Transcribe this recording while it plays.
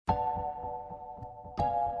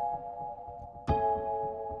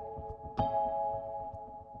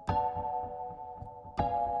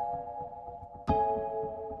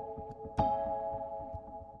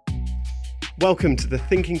Welcome to the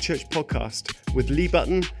Thinking Church podcast with Lee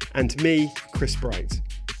Button and me, Chris Bright.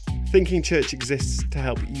 Thinking Church exists to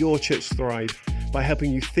help your church thrive by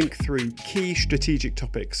helping you think through key strategic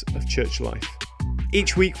topics of church life.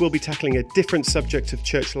 Each week we'll be tackling a different subject of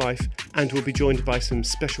church life and we'll be joined by some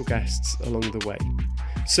special guests along the way.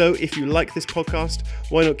 So if you like this podcast,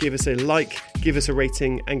 why not give us a like, give us a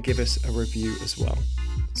rating and give us a review as well.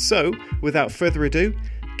 So without further ado,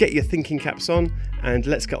 get your thinking caps on and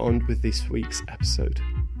let's get on with this week's episode.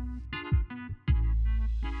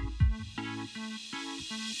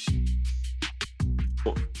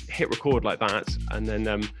 Hit record like that and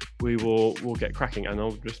then we'll get cracking, and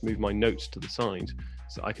I'll just move my notes to the side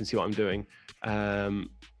so I can see what I'm doing.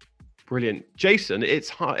 Brilliant. Jason,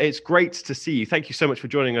 it's great to see you. Thank you so much for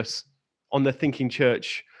joining us on the Thinking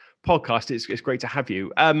Church podcast. It's great to have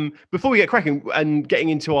you. Before we get cracking and getting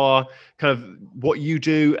into our kind of what you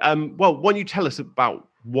do, why don't you tell us about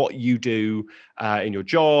what you do in your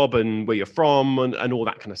job and where you're from and all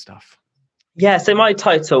that kind of stuff? Yeah, so my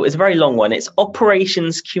title is a very long one. It's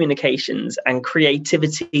Operations, Communications and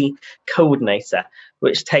Creativity Coordinator,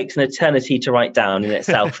 which takes an eternity to write down in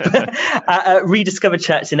itself. Rediscover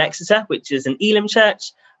Church in Exeter, which is an Elim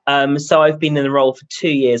church. So I've been in the role for 2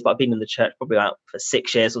 years, but I've been in the church probably about for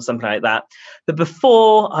 6 years or something like that. But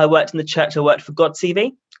before I worked in the church, I worked for God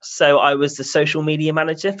TV. So I was the social media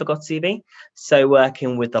manager for God TV. So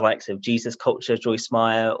working with the likes of Jesus Culture, Joyce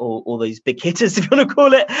Meyer, all those big hitters, if you want to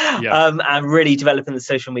call it, and really developing the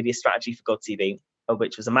social media strategy for God TV,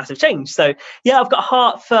 which was a massive change. So yeah, I've got a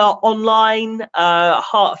heart for online,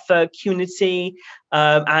 heart for community.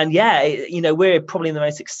 And yeah, we're probably in the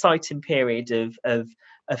most exciting period of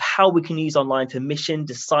how we can use online for mission,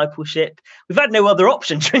 discipleship. We've had no other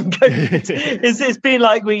option during COVID. It's been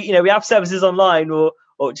like we have services online or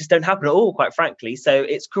just don't happen at all, quite frankly. So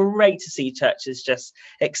it's great to see churches just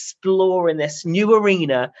exploring this new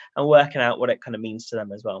arena and working out what it kind of means to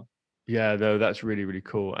them as well. Yeah, no, that's really, really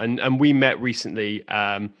cool. And we met recently.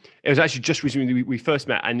 It was actually just recently we first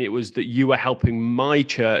met, and it was that you were helping my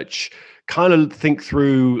church kind of think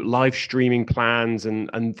through live streaming plans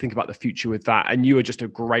and think about the future with that. And you were just a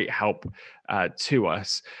great help to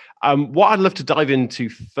us. What I'd love to dive into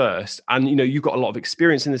first, and you've got a lot of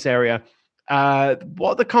experience in this area. What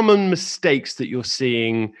are the common mistakes that you're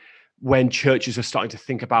seeing when churches are starting to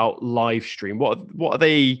think about live stream? What are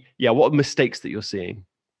they? Yeah, what are mistakes that you're seeing?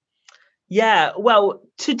 Yeah, well,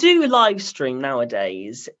 to do live stream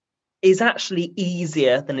nowadays is actually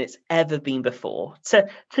easier than it's ever been before. To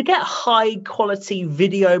get high quality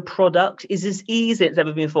video product is as easy as it's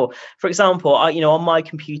ever been before. For example, on my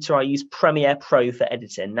computer, I use Premiere Pro for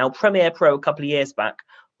editing. Now, Premiere Pro a couple of years back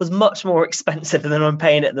was much more expensive than I'm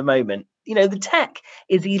paying at the moment. The tech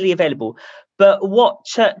is easily available. But what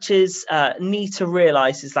churches need to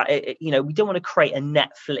realize is that, we don't want to create a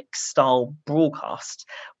Netflix style broadcast.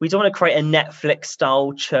 We don't want to create a Netflix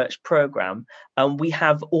style church program. We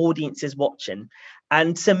have audiences watching.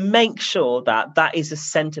 And to make sure that that is a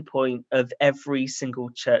center point of every single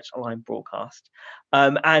church online broadcast.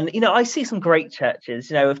 I see some great churches,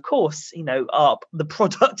 of course, the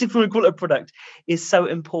product, if we call it a product, is so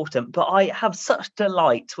important. But I have such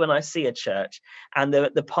delight when I see a church and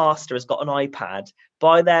the pastor has got an iPad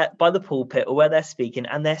by the pulpit or where they're speaking,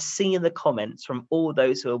 and they're seeing the comments from all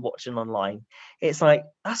those who are watching online. It's like,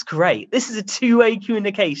 that's great. This is a two-way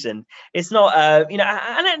communication. It's not, and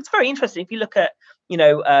it's very interesting. If you look at,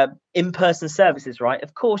 in-person services, right?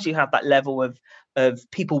 Of course, you have that level of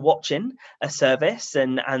people watching a service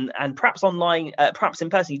and perhaps online, perhaps in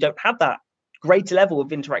person, you don't have that greater level of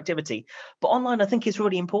interactivity. But online, I think, is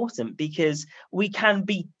really important because we can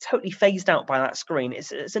be totally phased out by that screen.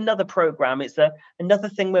 It's another program. It's another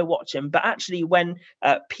thing we're watching. But actually, when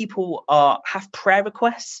people have prayer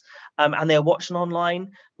requests and they're watching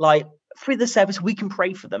online, like through the service, we can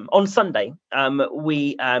pray for them. On Sunday,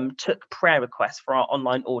 we took prayer requests for our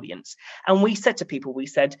online audience. And we said to people,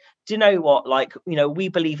 do you know what? We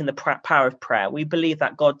believe in the power of prayer. We believe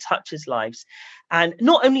that God touches lives. And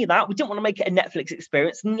not only that, we didn't want to make it a Netflix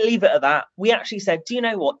experience and leave it at that. We actually said, do you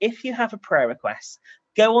know what? If you have a prayer request,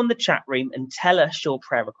 go on the chat room and tell us your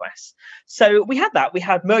prayer requests. So we had that. We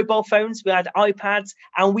had mobile phones, we had iPads,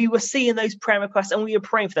 and we were seeing those prayer requests and we were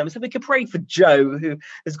praying for them. So we could pray for Joe, who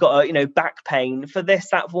has got back pain, for this,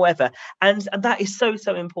 that, for whatever. And that is so,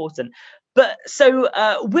 so important. But so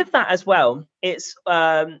with that as well, it's,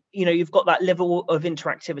 you've got that level of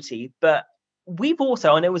interactivity, but we've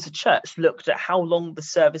also, I know as a church, looked at how long the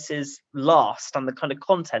services last and the kind of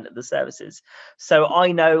content of the services. So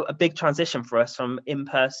I know a big transition for us from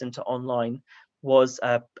in-person to online was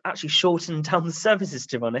actually shortened down the services,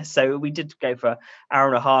 to be honest. So we did go for an hour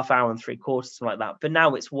and a half, hour and 3/4, something like that. But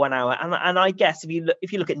now it's 1 hour. And I guess if you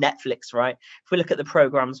look at Netflix, right? If we look at the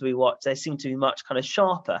programs we watch, they seem to be much kind of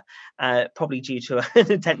sharper, probably due to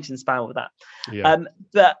an attention span with that. Yeah.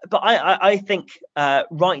 But I think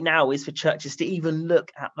right now is for churches to even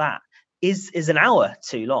look at that. Is an hour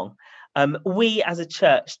too long? We as a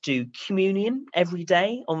church do communion every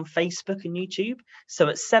day on Facebook and YouTube. So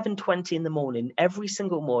at 7:20 in the morning, every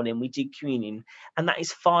single morning we do communion, and that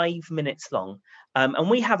is 5 minutes long. And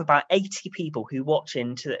we have about 80 people who watch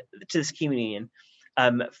into to this communion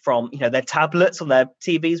from their tablets on their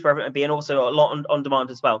TVs, wherever it may be, and also a lot on demand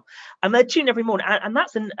as well. And they're tuning every morning, and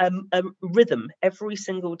that's a rhythm every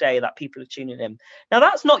single day that people are tuning in. Now,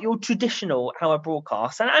 that's not your traditional hour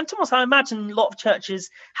broadcast, and Thomas, I imagine a lot of churches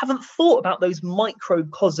haven't thought about those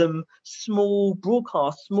microcosm, small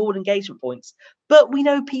broadcasts, small engagement points. But we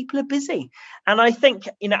know people are busy, and I think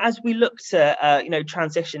as we look to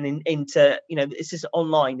transition into this is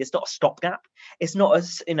online. It's not a stopgap. It's not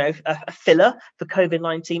a filler for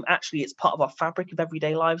COVID-19. Actually, it's part of our fabric of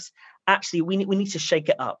everyday lives. Actually, we need to shake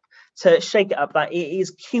it up. To shake it up, that it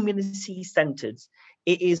is community centered.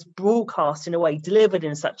 It is broadcast in a way, delivered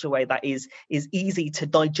in such a way that is easy to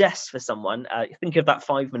digest for someone. Think of that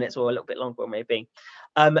 5 minutes or a little bit longer, maybe.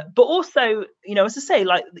 But also, as I say,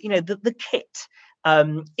 the kit.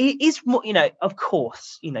 It is more, of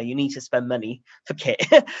course, you need to spend money for kit,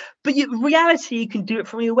 but in reality, you can do it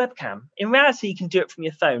from your webcam. In reality, you can do it from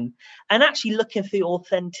your phone, and actually looking for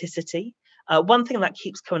authenticity. One thing that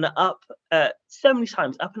keeps coming up so many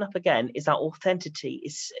times, up and up again, is that authenticity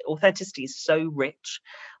is so rich.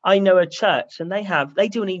 I know a church, and they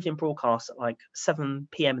do an evening broadcast at like 7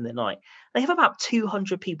 p.m. in the night. They have about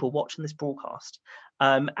 200 people watching this broadcast.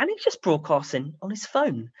 And he's just broadcasting on his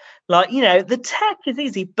phone. The tech is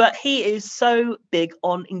easy, but he is so big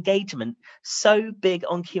on engagement, so big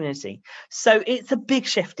on community. So it's a big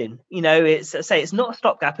shifting. It's not a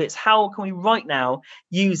stopgap. It's how can we right now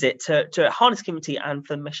use it to harness community and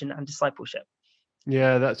for mission and discipleship.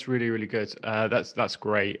 Yeah, that's really, really good. That's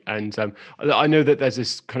great. And I know that there's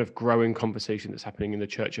this kind of growing conversation that's happening in the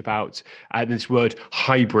church about this word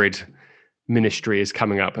hybrid ministry is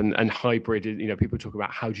coming up, and hybrid, people talk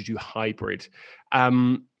about how do you do hybrid.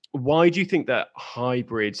 Why do you think that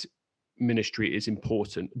hybrid ministry is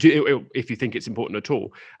important, if you think it's important at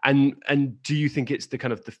all, and do you think it's the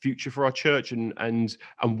kind of the future for our church, and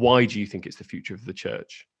why do you think it's the future of the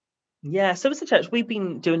church? Yeah, so as a church, we've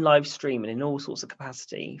been doing live streaming in all sorts of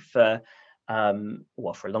capacity for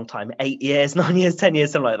for a long time, 8 years, 9 years, 10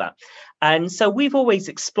 years, something like that. And so we've always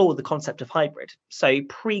explored the concept of hybrid. So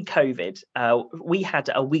pre-COVID, we had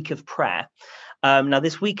a week of prayer. Now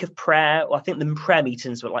this week of prayer, I think the prayer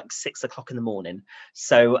meetings were like 6 o'clock in the morning.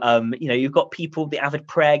 So, you've got people, the avid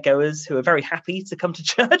prayer goers, who are very happy to come to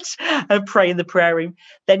church and pray in the prayer room.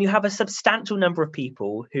 Then you have a substantial number of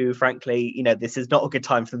people who, frankly, this is not a good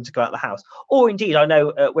time for them to go out of the house. Or indeed, I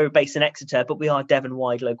know we're based in Exeter, but we are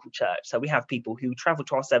Devon-wide local church. So we have people who travel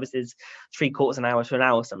to our services 3/4 an hour to an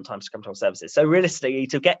hour sometimes to come to our services. So realistically,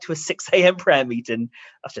 to get to a 6 a.m. prayer meeting,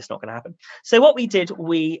 that's just not going to happen. So what we did,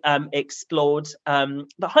 we explored the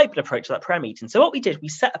hybrid approach to that prayer meeting. So what we did, we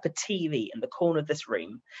set up a TV in the corner of this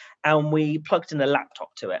room, and we plugged in a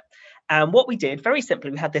laptop to it. And what we did, very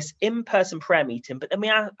simply, we had this in-person prayer meeting, but then we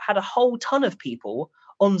had a whole ton of people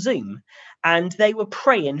on Zoom, and they were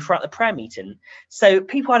praying throughout the prayer meeting. So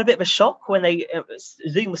people had a bit of a shock when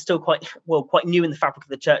Zoom was still quite new in the fabric of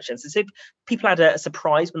the church. And so people had a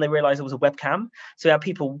surprise when they realized it was a webcam. So we had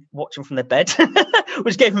people watching from their bed,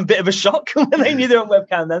 which gave them a bit of a shock when they knew they were on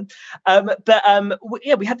webcam then.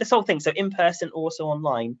 We had this whole thing. So in person, also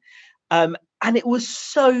online. And it was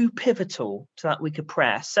so pivotal to that week of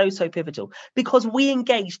prayer, so pivotal, because we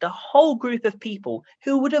engaged a whole group of people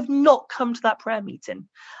who would have not come to that prayer meeting,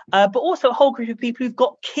 but also a whole group of people who've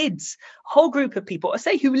got kids, a whole group of people, I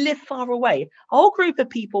say, who live far away, a whole group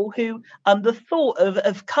of people who the thought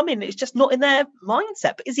of coming is just not in their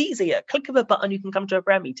mindset, but it's easy. A click of a button, you can come to a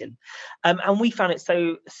prayer meeting. And we found it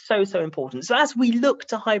so important. So as we look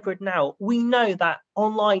to hybrid now, we know that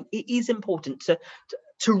online, it is important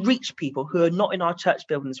to reach people who are not in our church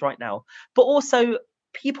buildings right now. But also,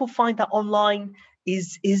 people find that online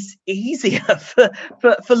is easier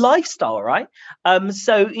for lifestyle, right?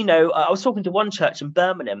 So I was talking to one church in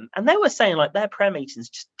Birmingham, and they were saying like their prayer meetings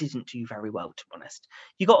just didn't do very well, to be honest.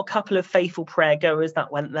 You got a couple of faithful prayer goers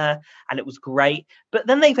that went there, and it was great. But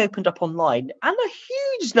then they've opened up online, and a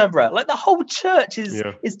huge number, like the whole church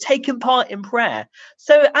is taking part in prayer.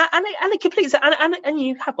 So and it completes and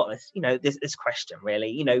you have got this, this question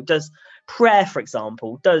really, does prayer, for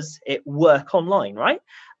example, does it work online, right?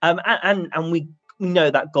 And we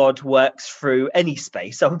know that God works through any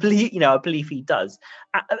space. I believe he does.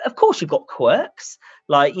 Of course, you've got quirks,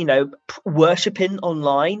 like, worshipping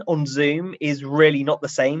online on Zoom is really not the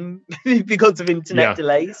same because of internet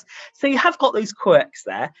delays. So you have got those quirks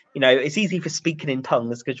there. It's easy for speaking in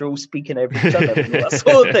tongues because you're all speaking over each other and all that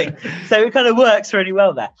sort of thing. So it kind of works really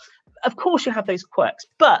well there. Of course, you have those quirks,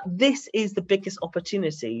 but this is the biggest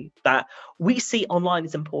opportunity that we see online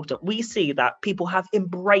is important. We see that people have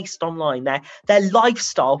embraced online. Their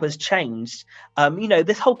lifestyle has changed.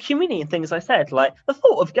 This whole community and thing, as I said, like the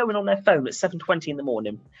thought of going on their phone at 7:20 in the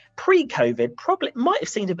morning, pre-COVID, probably might have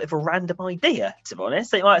seemed a bit of a random idea, to be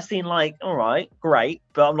honest. It might have seemed like, all right, great,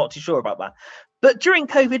 but I'm not too sure about that. But during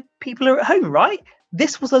COVID, people are at home, right?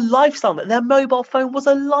 This was a lifestyle, that their mobile phone was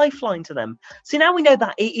a lifeline to them. So now we know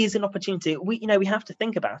that it is an opportunity. We have to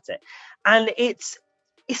think about it. And it's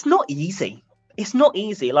not easy. It's not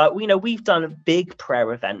easy. Like, we've done big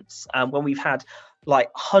prayer events when we've had like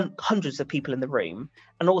hundreds of people in the room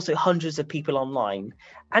and also hundreds of people online.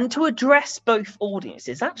 And to address both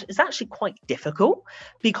audiences is actually quite difficult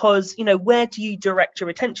because, where do you direct your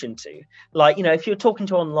attention to? Like, if you're talking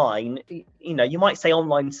to online, you might say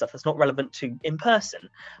online stuff that's not relevant to in person,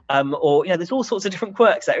 or there's all sorts of different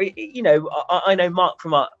quirks there. I know Mark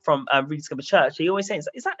from Rediscover Church. He always says,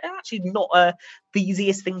 is that actually not the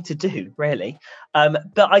easiest thing to do, really?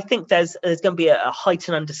 But I think there's going to be a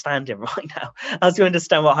heightened understanding right now as you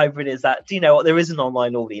understand what hybrid is. That there is an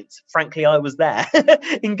online audience. Frankly, I was there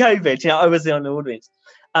in COVID. I was the online audience.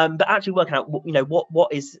 But actually working out,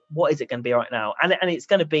 what is it going to be right now, and it's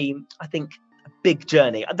going to be, I think, a big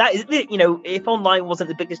journey. That is, if online wasn't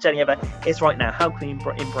the biggest journey ever, it's right now. How can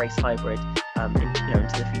we embrace hybrid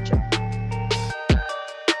into the future?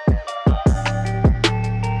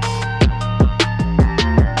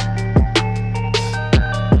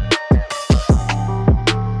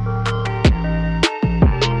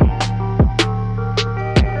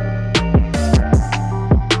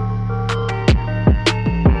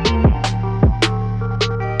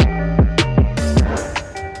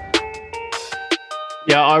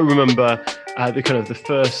 Yeah, I remember the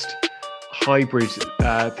first hybrid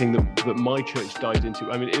thing that my church dived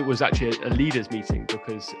into. I mean, it was actually a leaders meeting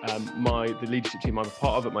because the leadership team I'm a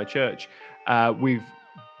part of at my church, we've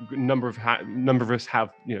number of us have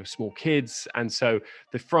small kids, and so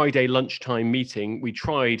the Friday lunchtime meeting, we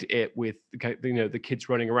tried it with the kids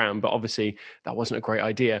running around, but obviously that wasn't a great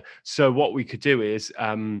idea. So what we could do is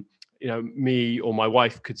me or my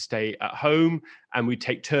wife could stay at home and we'd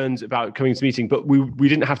take turns about coming to the meeting, but we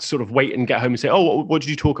didn't have to sort of wait and get home and say, oh, what did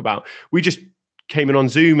you talk about? We just came in on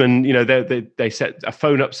Zoom and, they set a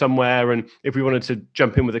phone up somewhere. And if we wanted to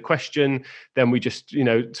jump in with a question, then we just,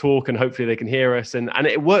 talk and hopefully they can hear us. And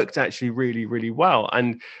it worked actually really, really well.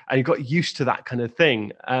 And you got used to that kind of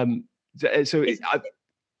thing.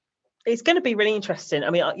 It's going to be really interesting. I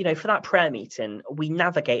mean, for that prayer meeting, we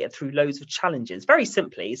navigated through loads of challenges. Very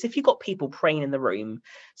simply, is if you've got people praying in the room,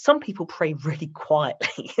 some people pray really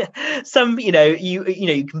quietly. Some,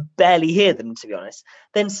 you can barely hear them, to be honest.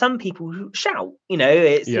 Then some people shout.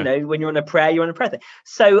 It's when you're on a prayer, you're on a prayer thing.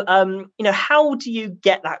 So, how do you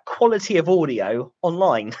get that quality of audio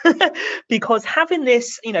online? Because having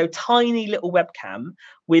this, tiny little webcam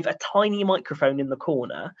with a tiny microphone in the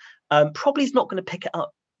corner, probably is not going to pick it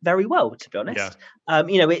up very well, to be honest. A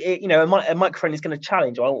microphone is going to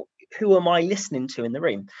challenge, well, who am I listening to in the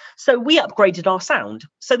room? So we upgraded our sound.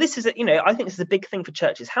 So this is I think this is a big thing for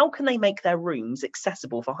churches. How can they make their rooms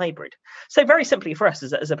accessible for hybrid? So very simply for us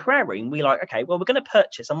as a prayer room, we okay, well, we're going to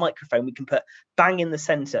purchase a microphone we can put bang in the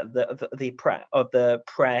center of the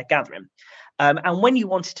prayer gathering. And when you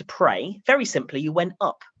wanted to pray, very simply, you went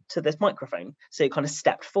up to this microphone, so you kind of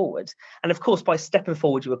stepped forward, and of course by stepping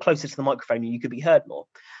forward you were closer to the microphone and you could be heard more.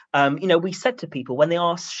 We said to people when they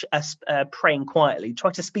are praying quietly,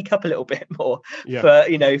 try to speak up a little bit more for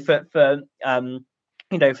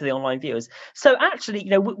for the online viewers. So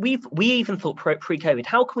actually, we even thought pre-COVID,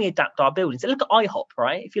 how can we adapt our buildings? Look at IHOP,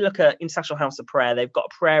 right? If you look at International House of Prayer, they've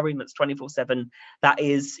got a prayer room that's 24/7 that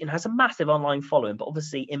is, has a massive online following, but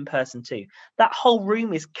obviously in person too. That whole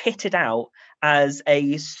room is kitted out as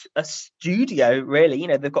a studio, really.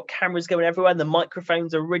 They've got cameras going everywhere, and the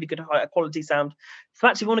microphones are really good high quality sound. So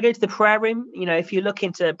actually, if you want to go to the prayer room, if you look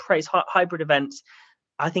into Praise hybrid events,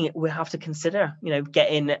 I think we'll have to consider,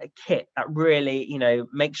 getting a kit that really,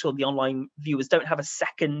 make sure the online viewers don't have a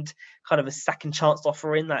second chance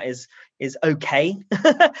offering that is okay,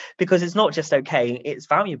 because it's not just okay, it's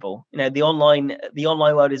valuable. The online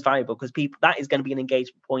world is valuable because that is going to be an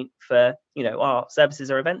engagement point for, our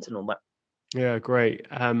services or events and all that. Yeah, great.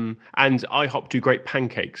 And IHOP do great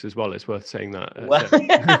pancakes as well. It's worth saying that. Well,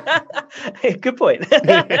 good point.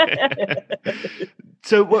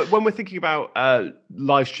 So when we're thinking about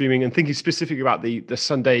live streaming and thinking specifically about the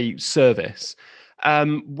Sunday service,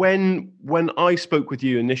 when I spoke with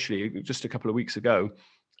you initially, just a couple of weeks ago,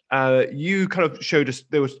 you kind of showed us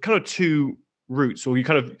there was kind of two routes, or you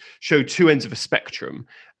kind of showed two ends of a spectrum.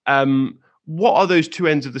 What are those two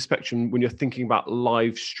ends of the spectrum when you're thinking about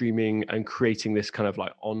live streaming and creating this kind of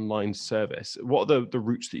like online service? What are the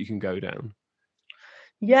routes that you can go down?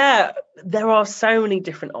 Yeah, there are so many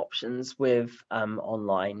different options with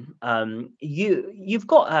online. You've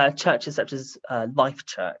got churches such as Life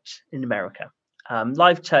Church in America.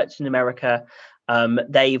 Life Church in America,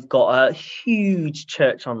 they've got a huge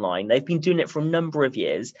church online. They've been doing it for a number of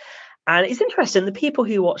years. And it's interesting, the people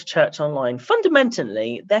who watch church online,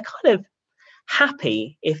 fundamentally, they're kind of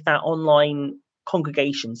happy if that online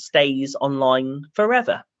congregation stays online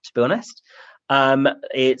forever, to be honest.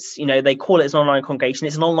 It's, they call it an online congregation.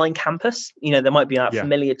 It's an online campus. There might be that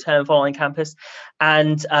familiar term for online campus.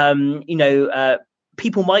 And,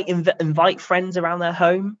 people might invite friends around their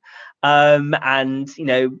home. And,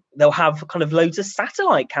 they'll have kind of loads of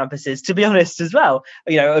satellite campuses, to be honest, as well,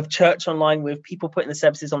 of church online with people putting the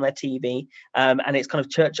services on their TV. And it's kind of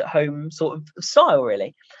church at home sort of style,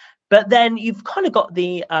 really. But then you've kind of got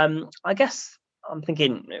the, I guess, I'm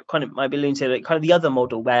thinking it kind of might be alluding to like kind of the other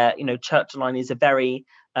model where, church online is a very,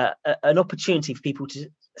 an opportunity for people to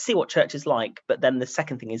see what church is like. But then the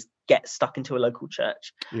second thing is get stuck into a local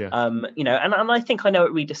church. Yeah. And I think I know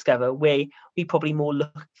at Rediscover, we probably more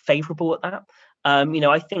look favourable at that.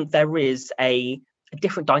 I think there is a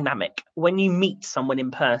different dynamic when you meet someone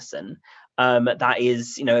in person. That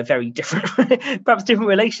is, a very different, perhaps different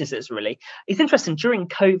relationships, really. It's interesting, during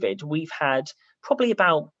COVID, we've had probably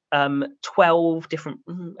about 12 different,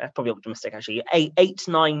 probably optimistic actually, 8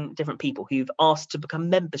 to 9 different people who've asked to become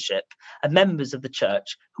members of the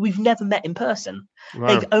church who we've never met in person. Wow.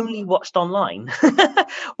 They've only watched online.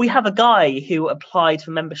 We have a guy who applied for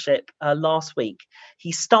membership last week.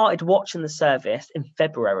 He started watching the service in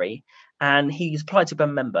February. And he's applied to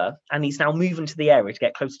become a member, and he's now moving to the area to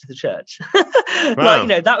get closer to the church. Wow.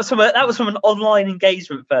 That was from an online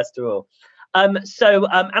engagement, first of all. And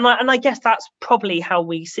I guess that's probably how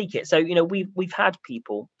we seek it. So we've had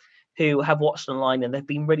people who have watched online and they've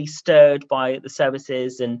been really stirred by the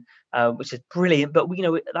services, and which is brilliant. But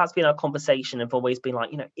that's been our conversation. Have always been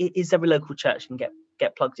like, is there a local church you can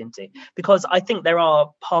get plugged into? Because I think there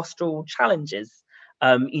are pastoral challenges.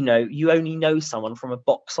 You only know someone from a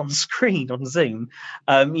box on screen on Zoom.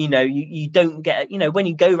 You don't get, when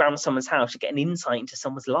you go around someone's house, you get an insight into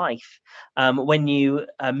someone's life. When you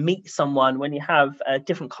meet someone, when you have a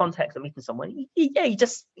different context of meeting someone, you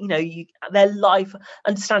just, their life,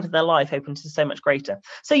 understanding their life opens to so much greater.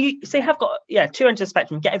 So you have got, two ends of the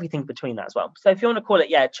spectrum, get everything between that as well. So if you want to call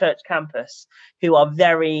it, church campus, who are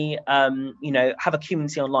very, have a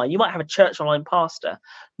community online, you might have a church online pastor.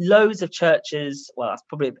 Loads of churches, well, that's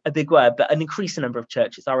probably a big word, but an increasing number of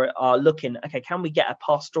churches are looking, okay, can we get a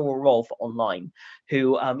pastoral role for online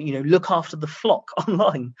who, look after the flock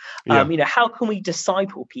online? Yeah. How can we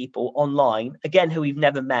disciple people online, again, who we've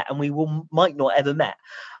never met and might not ever met?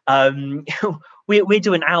 We're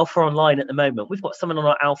doing Alpha Online at the moment. We've got someone on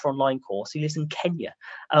our Alpha Online course who lives in Kenya.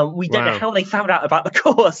 We don't know how they found out about the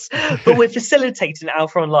course, but we're facilitating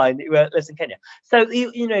Alpha Online who lives in Kenya. So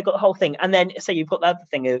you've got the whole thing, and then so you've got the other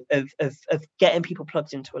thing of getting people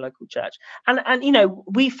plugged into a local church. And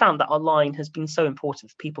we found that online has been so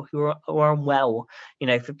important for people who are unwell.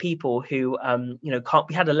 For people who can't.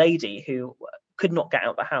 We had a lady who could not get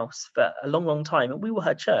out of the house for a long, long time, and we were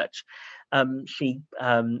her church. She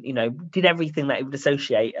did everything that it would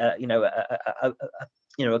associate a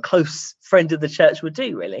close friend of the church would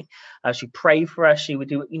do, really. She'd pray for us, she would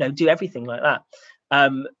do everything like that.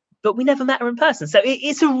 But we never met her in person. So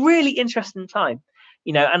it's a really interesting time.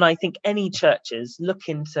 And I think any churches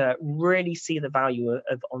looking to really see the value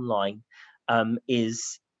of online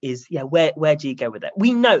is where do you go with it?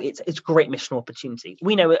 We know it's a great missional opportunity.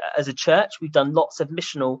 We know as a church we've done lots of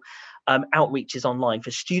missional outreaches online for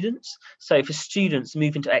students. So for students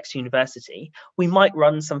moving to Exeter University, we might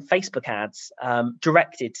run some Facebook ads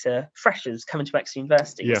directed to freshers coming to Exeter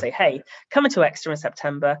University and say, hey, coming to Exeter in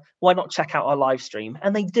September, why not check out our live stream?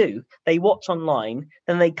 And they do. They watch online,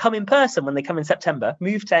 then they come in person when they come in September,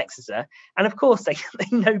 move to Exeter, and of course they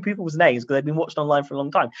know people's names because they've been watching online for a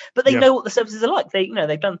long time. But they know what the services are like.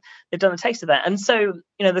 They've done a taste of that. And so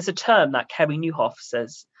there's a term that Kerry Newhoff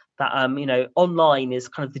says that online is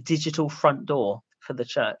kind of the digital front door for the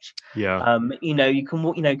church. You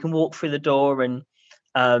can walk through the door, and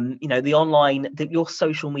the online, your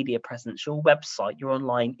social media presence, your website, your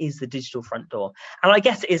online is the digital front door. And I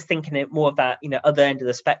guess it is thinking it more of that other end of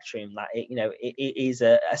the spectrum, that it is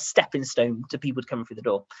a stepping stone to people coming through the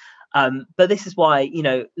door. But this is why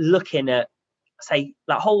looking at, say,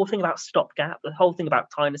 that whole thing about stopgap, the whole thing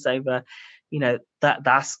about tying us over,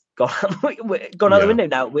 that's gone out the window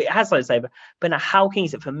now. It has tied us over, but now how can you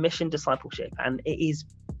use it for mission discipleship? And it is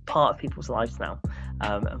part of people's lives now,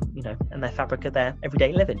 and their fabric of their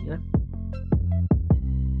everyday living.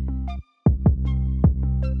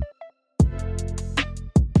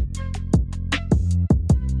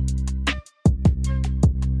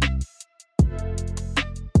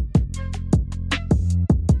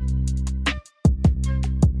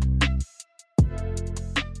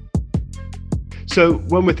 So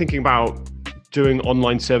when we're thinking about doing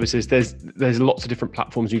online services, there's lots of different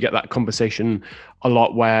platforms. You get that conversation a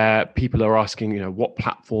lot where people are asking, what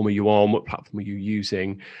platform are you on? What platform are you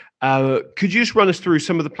using? Could you just run us through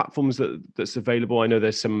some of the platforms that's available? I know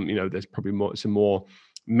there's some, there's probably some more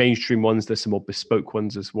mainstream ones. There's some more bespoke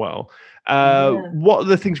ones as well. What are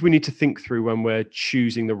the things we need to think through when we're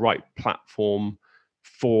choosing the right platform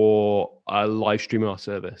for a live stream our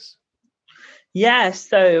service?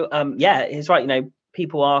 So it's right.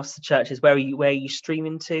 People ask the churches, where are you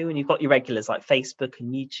streaming to? And you've got your regulars like Facebook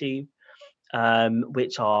and YouTube,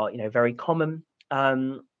 which are very common.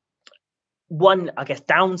 One, I guess,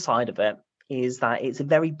 downside of it is that it's a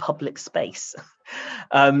very public space.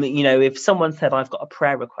 If someone said, I've got a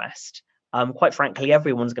prayer request, quite frankly,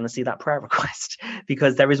 everyone's going to see that prayer request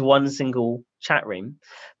because there is one single chat room.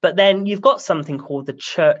 But then you've got something called the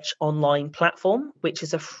Church Online platform, which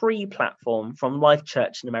is a free platform from Life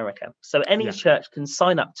Church in America. So any church can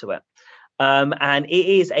sign up to it. And it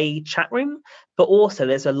is a chat room, but also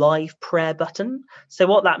there's a live prayer button. So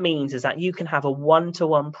what that means is that you can have a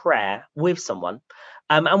one-to-one prayer with someone.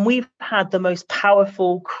 And we've had the most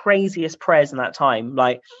powerful, craziest prayers in that time.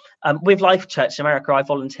 Like with Life Church in America, I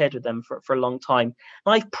volunteered with them for a long time.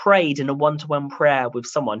 And I've prayed in a one-to-one prayer with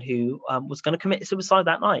someone who was going to commit suicide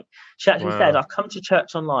that night. She actually said, I've come to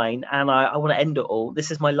church online and I want to end it all.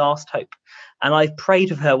 This is my last hope. And I've prayed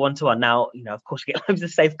with her one-to-one. Now, of course, you get loads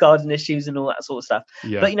of safeguarding issues and all that sort of stuff.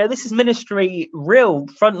 But, this is ministry, real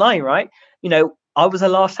front line, right? I was her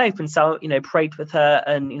last hope. And so, prayed with her.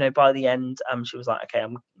 And, by the end, she was like, okay,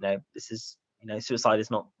 this is, suicide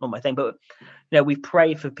is not my thing. But, we've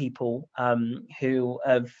prayed for people who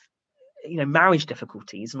have, marriage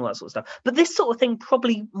difficulties and all that sort of stuff. But this sort of thing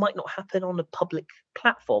probably might not happen on a public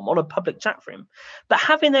platform, on a public chat room. But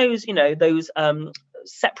having those, those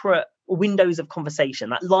separate windows of conversation,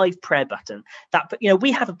 that live prayer button, that,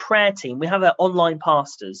 we have a prayer team, we have online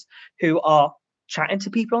pastors who are chatting to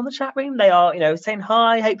people on the chat room. They are, saying,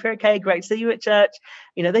 hi, hope you're okay, great to see you at church.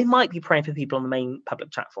 They might be praying for people on the main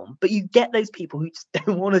public chat form, but you get those people who just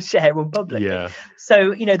don't want to share on public.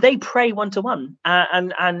 So, they pray one-to-one.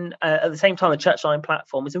 And at the same time, the Church Online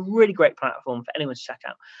platform is a really great platform for anyone to check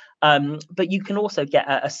out. But you can also get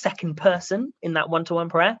a second person in that one-to-one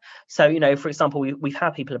prayer. So, for example, we've had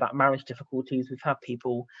people about marriage difficulties. We've had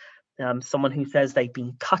people, someone who says they've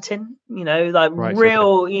been cutting,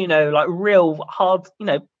 real hard,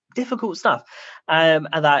 difficult stuff. And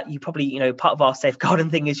that you probably, part of our safeguarding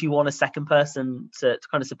thing is you want a second person to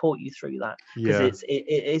kind of support you through that, because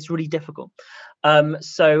it's really difficult.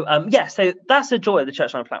 So that's the joy of the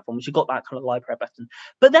Church Online platform, is you've got that kind of live prayer button.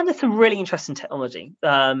 But then there's some really interesting technology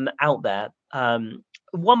out there.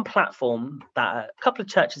 One platform that a couple of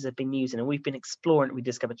churches have been using, and we've been exploring at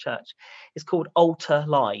Rediscover Church, is called Altar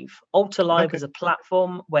Live. Altar Live is a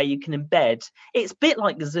platform where you can embed, it's a bit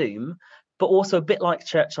like Zoom, but also a bit like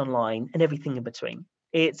Church Online and everything in between.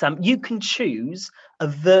 It's you can choose a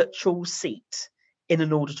virtual seat in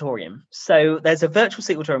an auditorium. So there's a virtual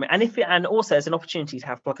seat auditorium, and also there's an opportunity to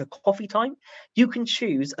have like a coffee time. You can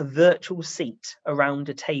choose a virtual seat around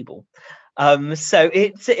a table. So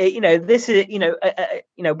this is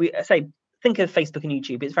we say, think of Facebook and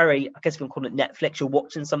YouTube. It's very, I guess we can call it Netflix. You're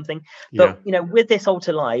watching something, but with this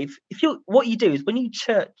Altar Live, what you do is when you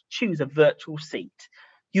choose a virtual seat,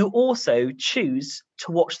 you also choose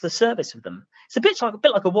to watch the service with them. It's a bit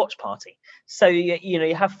like a watch party. So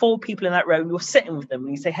you have 4 people in that row, and you're sitting with them,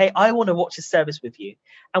 and you say, "Hey, I want to watch a service with you."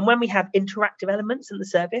 And when we have interactive elements in the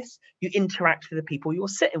service, you interact with the people you're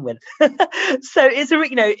sitting with. So it's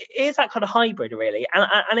it is that kind of hybrid, really,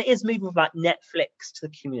 and it is moving from like Netflix to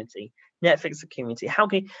the community. Netflix, the community. How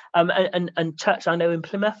can and church I know in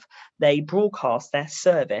Plymouth, they broadcast their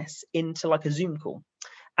service into like a Zoom call.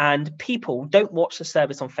 And people don't watch the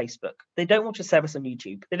service on Facebook. They don't watch a service on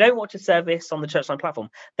YouTube. They don't watch a service on the Churchline platform.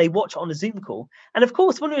 They watch it on a Zoom call. And of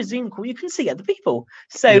course, when you're a Zoom call, you can see other people.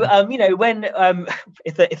 So, when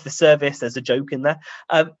if the service, there's a joke in there,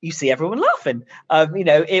 you see everyone laughing.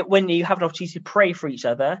 When you have an opportunity to pray for each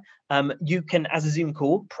other, you can, as a Zoom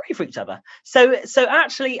call, pray for each other. So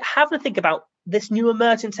actually having to think about this new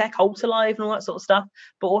emerging tech, Altar Live and all that sort of stuff,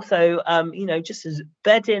 but also, just as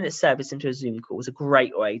bedding a service into a Zoom call is a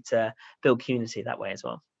great way to build community that way as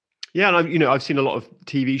well. Yeah, and I've seen a lot of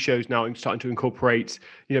TV shows now starting to incorporate,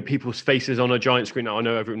 people's faces on a giant screen. Now I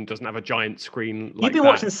know everyone doesn't have a giant screen. You've been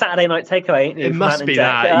watching Saturday Night Takeaway, ain't you? It must be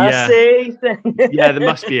that. Yeah, yeah, there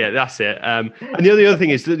must be it. That's it. And the other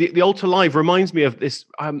thing is the Altar Live reminds me of this.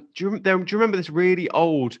 Do you remember this really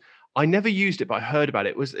old? I never used it, but I heard about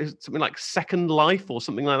it. It was something like Second Life or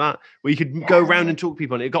something like that, where you could go around and talk to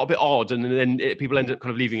people, and it got a bit odd, and then people ended up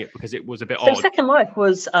kind of leaving it because it was a bit odd. So Second Life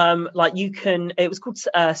was it was called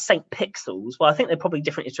St. Pixels. Well, I think they're probably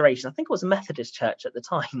different iterations. I think it was a Methodist church at the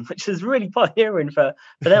time, which was really pioneering for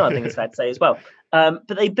them, I think it's fair to say as well. But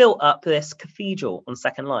they built up this cathedral on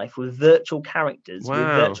Second Life with virtual characters, with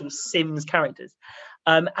virtual Sims characters.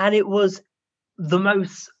 And it was the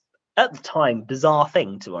most, at the time, bizarre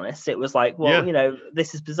thing, to be honest. It was like,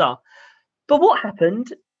 this is bizarre. But what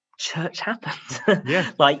happened? Church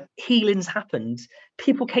happened. Like healings happened.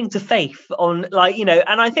 People came to faith on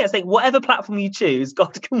and I think whatever platform you choose,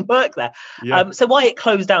 God can work there. So why it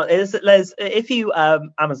closed down is that if you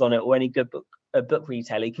Amazon it or any good book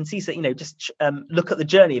retailer, you can see just look at the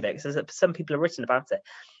journey of it, because some people have written about it.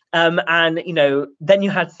 Then you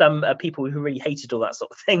had some people who really hated all that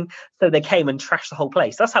sort of thing, so they came and trashed the whole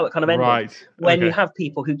place. That's how it kind of ended. Right. When you have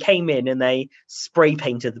people who came in and they spray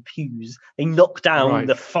painted the pews, they knocked down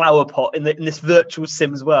the flower pot in this virtual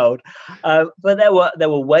Sims world. But there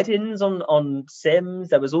were weddings on Sims.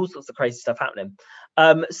 There was all sorts of crazy stuff happening.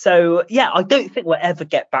 I don't think we'll ever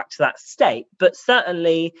get back to that state, but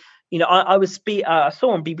certainly. I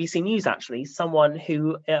saw on BBC News actually someone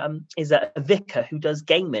who is a vicar who does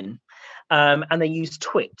gaming, and they use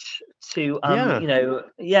Twitch to I can't remember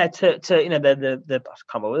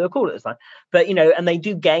what they call it this time, but and they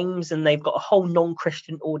do games, and they've got a whole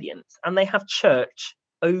non-Christian audience, and they have church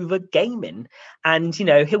over gaming, and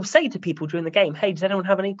he'll say to people during the game, "Hey, does anyone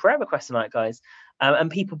have any prayer requests tonight, guys?" And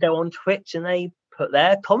people go on Twitch and they put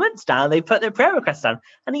their comments down, they put their prayer requests down,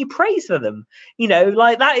 and he prays for them.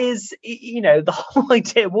 That is the whole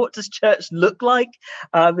idea. What does church look like,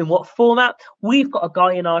 in what format? We've got a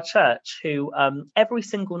guy in our church who every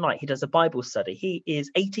single night he does a Bible study. He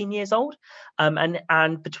is 18 years old,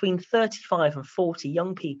 and between 35 and 40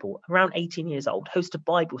 young people around 18 years old host a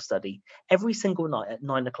Bible study every single night at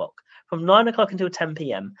 9 o'clock, from 9 o'clock until 10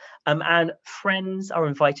 p.m. And friends are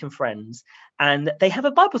inviting friends, and they have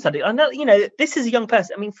a Bible study. I know, this is a young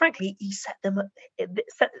person. I mean, frankly, he set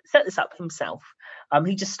this up himself.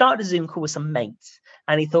 He just started a Zoom call with some mates,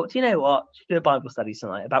 and he thought, you know what, should do a Bible study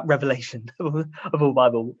tonight about Revelation of all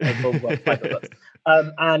Bible books.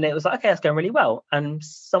 And it was like, okay, that's going really well. And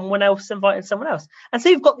someone else invited someone else, and so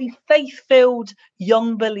you've got these faith-filled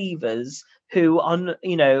young believers who are,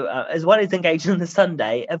 as well as engaging on the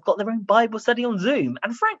Sunday, have got their own Bible study on Zoom.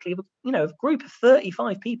 And frankly, a group of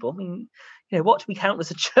 35 people, I mean, what do we count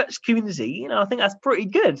as a church community? I think that's pretty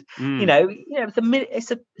good.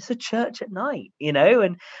 It's a church at night,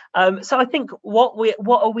 and so I think what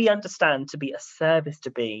we understand to be a service,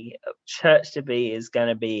 to be a church, to be is going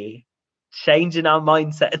to be changing our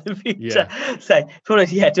mindset in the future. So if you want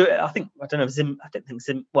to, do it. I don't think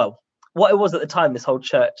Sim. Well, what it was at the time, this whole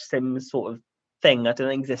church Sims sort of thing, I don't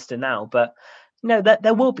think exists now, but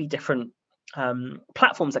there will be different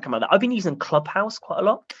platforms that come out. I've been using Clubhouse quite a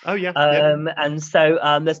lot. And so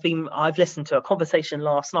I've listened to a conversation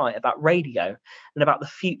last night about radio and about the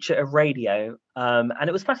future of radio, and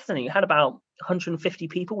it was fascinating. You had about 150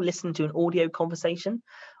 people listen to an audio conversation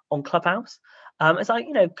on Clubhouse. It's like,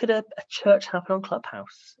 could a church happen on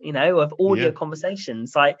Clubhouse, of audio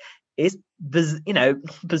conversations? Like, it's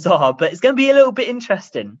bizarre, but it's going to be a little bit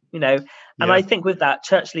interesting, and I think with that,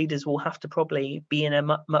 church leaders will have to probably be in a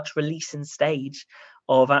much releasing stage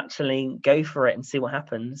of actually go for it and see what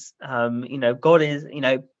happens. God is,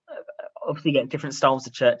 obviously get different styles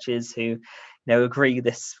of churches who agree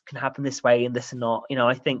this can happen this way and this and not.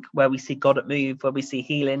 I think where we see God at move, where we see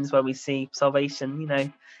healings, where we see salvation,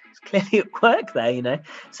 it's clearly at work there,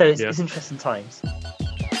 so it's interesting times.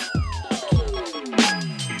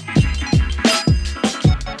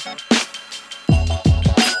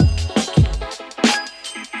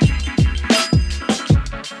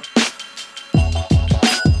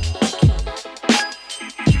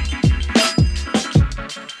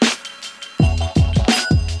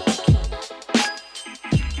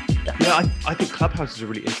 I think Clubhouse is a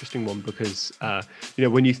really interesting one because,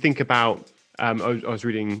 when you think about, I was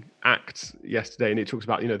reading Acts yesterday, and it talks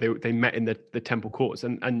about, they met in the temple courts,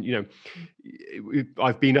 and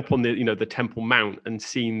I've been up on the Temple Mount and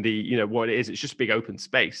seen what it is. It's just a big open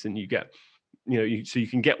space, and you get, so you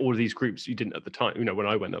can get all of these groups. You didn't at the time, when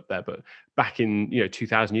I went up there, but back in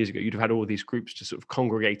 2,000 years ago, you'd have had all of these groups just sort of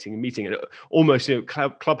congregating and meeting, and almost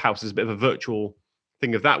Clubhouse is a bit of a virtual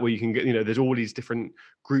thing of that, where you can get, there's all these different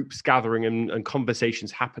groups gathering and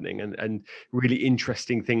conversations happening and really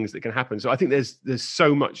interesting things that can happen. So I think there's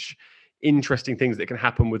so much interesting things that can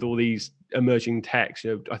happen with all these emerging techs.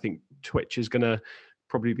 I think Twitch is going to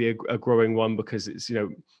probably be a growing one, because it's,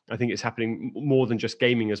 I think it's happening more than just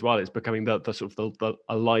gaming as well. It's becoming the sort of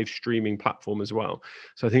a live streaming platform as well.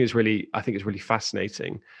 So I think it's really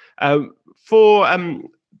fascinating.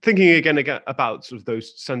 Thinking again about sort of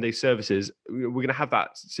those Sunday services, we're going to have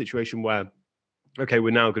that situation where, okay, we're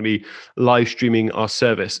now going to be live streaming our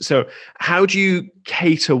service. So how do you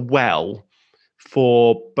cater well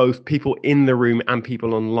for both people in the room and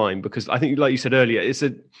people online? Because I think, like you said earlier, it's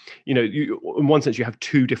in one sense, you have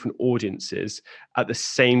two different audiences at the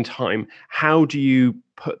same time. How do you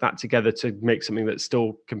put that together to make something that's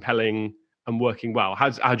still compelling and working well? How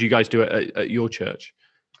do you guys do it at your church?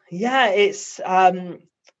 Yeah, it's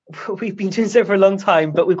we've been doing so for a long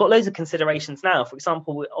time, but we've got loads of considerations now. For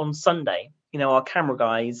example, on Sunday, our camera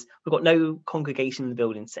guys, we've got no congregation in the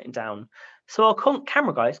building sitting down, so our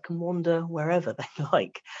camera guys can wander wherever they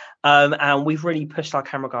like, and we've really pushed our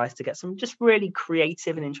camera guys to get some just really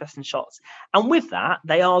creative and interesting shots. And with that,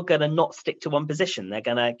 they are going to not stick to one position. They're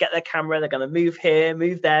going to get their camera, they're going to move here,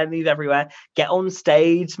 move there, move everywhere, get on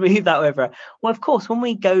stage, move that over. Well, of course, when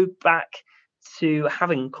we go back to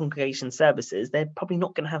having congregation services, they're probably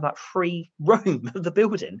not going to have that free roam of the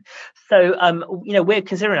building. So we're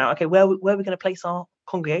considering out, okay, where are we going to place our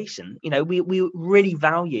congregation? We really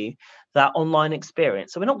value that online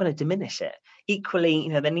experience, so we're not going to diminish it. Equally,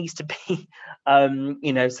 there needs to be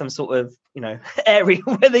some sort of area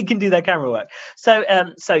where they can do their camera work. So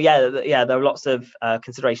there are lots of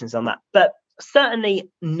considerations on that, but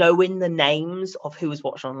certainly knowing the names of who is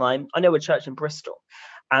watching online. I know a church in Bristol,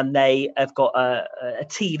 and they have got a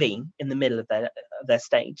TV in the middle of their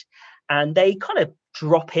stage, and they kind of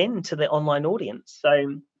drop into the online audience.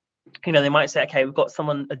 So, they might say, okay, we've got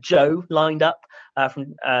a Joe lined up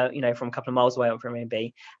from a couple of miles away from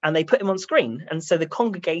maybe, and they put him on screen. And so the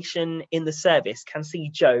congregation in the service can see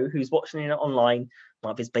Joe, who's watching it online,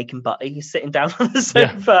 might have his bacon butter, he's sitting down on the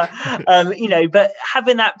sofa, but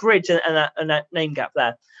having that bridge and that name gap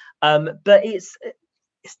there. But it's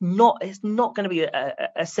not going to be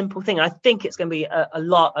a simple thing. I think it's going to be a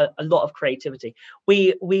lot of creativity.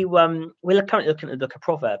 We're currently looking at the book of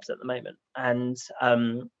Proverbs at the moment, and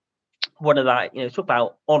one of that, talk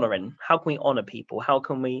about honoring. How can we honor people? How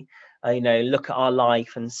can we look at our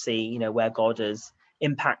life and see where God has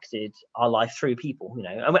impacted our life through people,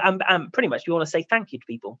 and pretty much we want to say thank you to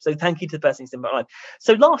people. So thank you to the person who's in my life.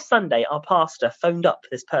 So last Sunday, our pastor phoned up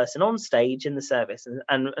this person on stage in the service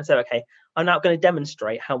and said, okay, I'm now going to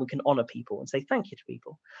demonstrate how we can honor people and say thank you to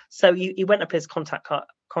people. So he went up his contact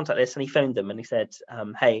list and he phoned them and he said,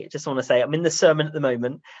 hey, just want to say I'm in the sermon at the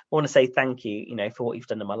moment. I want to say thank you, for what you've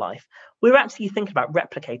done in my life. We're actually thinking about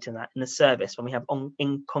replicating that in the service when we have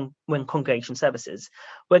when congregation services.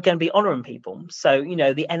 We're going to be honouring people. So,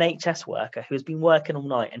 the NHS worker who has been working all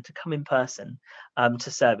night and to come in person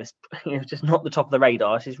to service, just not the top of the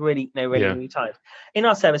radar. She's really, really tired. In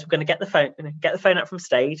our service, we're going to get the phone up from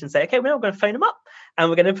stage and say, okay, we're not going to phone them up, and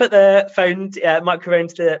we're going to put the phone microphone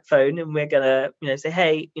to the phone, and we're going to, say,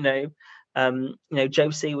 hey,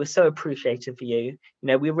 Josie, we're so appreciative for you.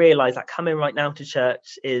 We realize that coming right now to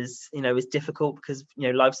church is difficult because,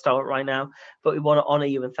 lifestyle right now, but we want to honor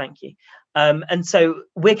you and thank you. And so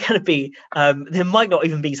we're going to be, there might not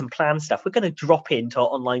even be some planned stuff. We're going to drop into our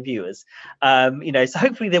online viewers, so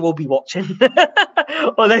hopefully they will be watching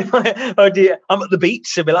or they might, I'm at the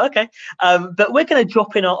beach. They'll be like, okay. But we're going to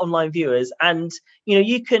drop in our online viewers, and,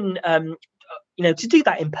 you can, to do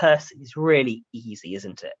that in person is really easy,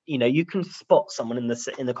 isn't it? You can spot someone in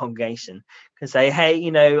the congregation, can say, hey,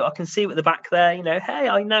 I can see you at the back there, hey,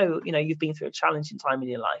 I know, you've been through a challenging time in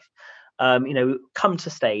your life. Come to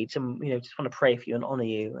stage, and just want to pray for you and honor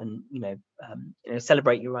you, and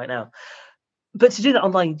celebrate you right now. But to do that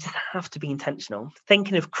online, you just have to be intentional,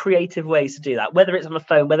 thinking of creative ways to do that, whether it's on a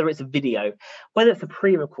phone, whether it's a video, whether it's a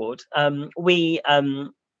pre-record. And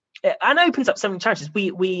opens up so many challenges.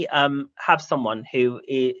 We have someone who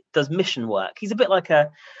does mission work. He's a bit like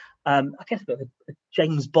a bit of a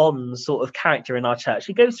James Bond sort of character in our church.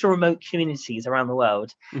 He goes to remote communities around the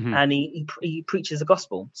world, and he preaches the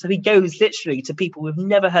gospel. So he goes literally to people who've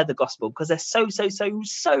never heard the gospel because they're so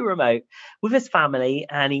remote, with his family,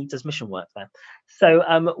 and he does mission work there.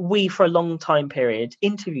 So we, for a long time period,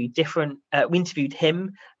 interviewed we interviewed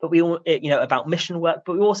him, but we all, about mission work,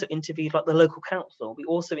 but we also interviewed like the local council. We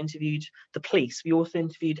also interviewed the police. We also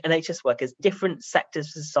interviewed NHS workers, different sectors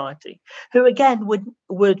of society, who again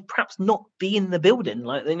would perhaps not be in the building.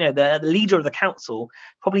 Like, the leader of the council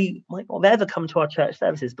probably might not have ever come to our church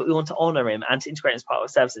services, but we want to honour him and to integrate him as part of our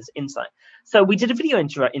services insight. So we did a video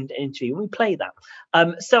interview and we played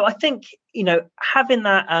that. So I think, having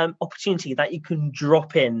that opportunity that you can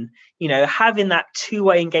drop in, having that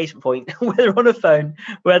two-way engagement point, whether on a phone,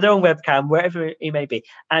 whether on webcam, wherever it may be,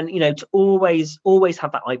 and to always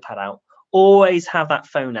have that iPad out, always have that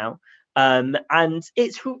phone out, and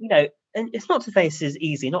it's and it's not to say this is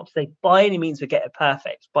easy, not to say by any means we get it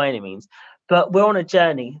perfect, by any means, but we're on a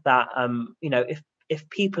journey that if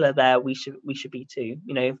people are there, we should be too.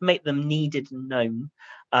 Make them needed and known.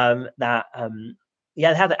 They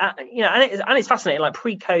have it. And it's fascinating. Like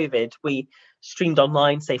pre-COVID, we streamed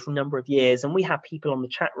online, say, for a number of years, and we had people on the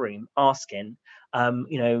chat room asking,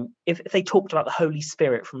 if they talked about the Holy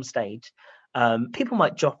Spirit from stage, people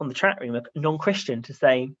might drop on the chat room a non-Christian to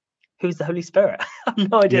say, who's the Holy Spirit? I have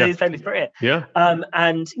no idea who's the Holy Spirit. Yeah.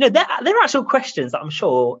 And there are actual questions that I'm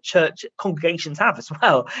sure church congregations have as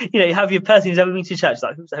well. You have your person who's ever been to church,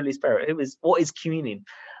 like, who's the Holy Spirit? What is communion?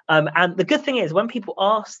 And the good thing is, when people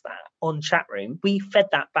ask that on chat room, we fed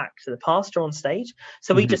that back to the pastor on stage.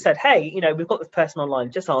 So we just said, hey, we've got this person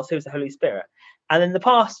online, just ask who's the Holy Spirit. And then the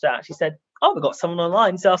pastor actually said, oh, we've got someone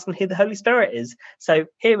online who's asking who the Holy Spirit is. So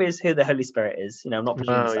here is who the Holy Spirit is. I'm not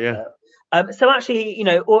presuming so actually,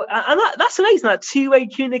 that's amazing. That two-way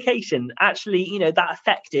communication actually, that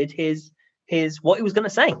affected his what he was going to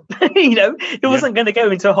say. It wasn't going to go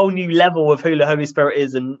into a whole new level of who the Holy Spirit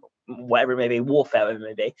is and whatever it may be, warfare, whatever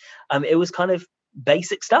it may be. It was kind of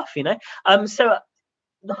basic stuff, So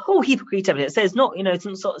the whole heap of creativity. It says not, it's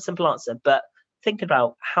not sort of simple answer, but think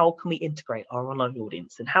about how can we integrate our online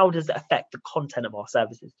audience and how does it affect the content of our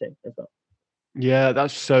services too as well. Yeah,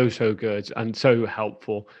 that's so good and so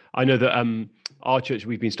helpful. I know that our church,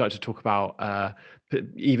 we've been starting to talk about,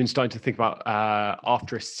 even starting to think about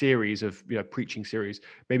after a series of preaching series,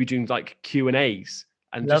 maybe doing like Q&As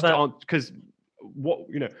and just because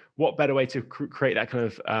what better way to create that kind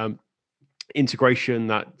of integration,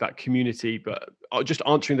 that community, but just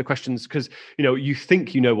answering the questions, because you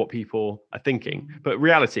think what people are thinking, but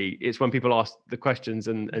reality it's when people ask the questions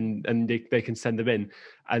and they can send them in,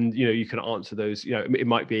 and you can answer those. It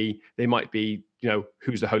might be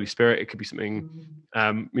who's the Holy Spirit. It could be something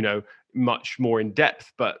much more in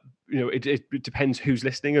depth, but it depends who's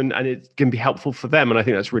listening, and it can be helpful for them. And I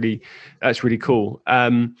think that's really cool.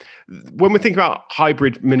 When we think about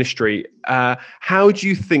hybrid ministry, how do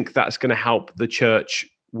you think that's going to help the church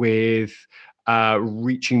with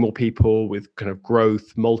reaching more people, with kind of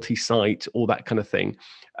growth, multi-site, all that kind of thing?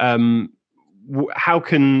 How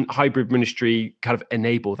can hybrid ministry kind of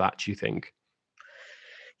enable that, do you think?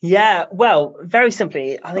 Yeah, well, very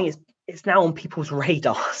simply, I think it's now on people's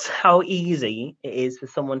radars how easy it is for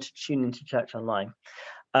someone to tune into church online.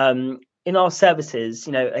 In our services,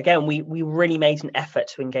 again, we really made an effort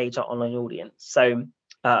to engage our online audience. So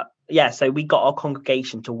so we got our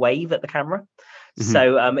congregation to wave at the camera.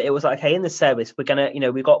 So it was like, okay, in the service, we're gonna,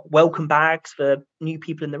 we've got welcome bags for new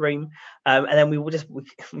people in the room, and then we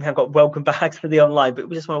have got welcome bags for the online, but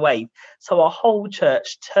we just want to wave. So our whole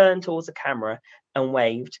church turned towards the camera and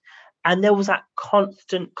waved, and there was that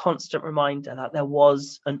constant reminder that there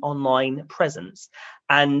was an online presence.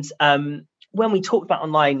 And when we talked about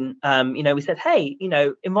online, we said, hey,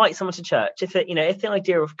 invite someone to church. If the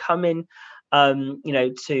idea of coming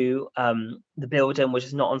to the building, which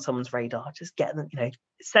is not on someone's radar, just get them,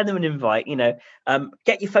 send them an invite,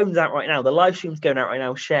 get your phones out right now. The live stream's going out right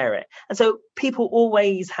now, share it. And so people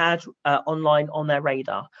always had online on their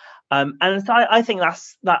radar. And so I think that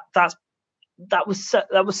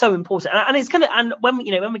was so important. And it's going to, and when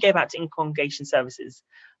we go back to in-congregation services,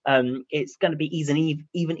 it's going to be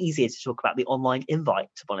even easier to talk about the online invite,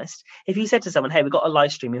 to be honest. If you said to someone, hey, we've got a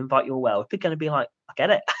live stream, invite your world, they're going to be like, I get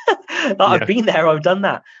it. I've been there, I've done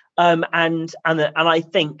that. And I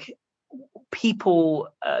think people,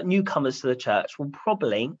 newcomers to the church will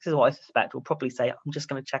probably, this is what I suspect, will probably say, I'm just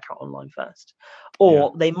going to check out online first.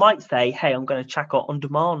 Or they might say, hey, I'm going to check out on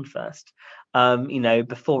demand first,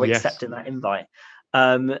 before accepting that invite.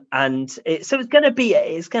 So it's going to be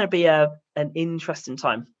an interesting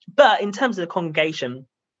time. But in terms of the congregation,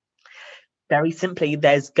 very simply,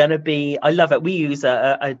 there's going to be, I love it. We use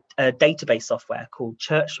a database software called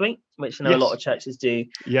Church Suite, which I know a lot of churches do.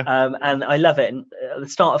 And I love it. And at the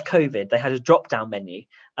start of COVID, they had a drop-down menu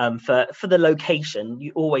for the location.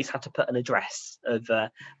 You always had to put an address of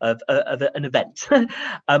an event.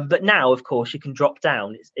 But now, of course, you can drop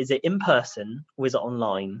down. Is it in person or is it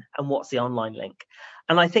online? And what's the online link?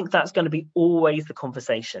 And I think that's going to be always the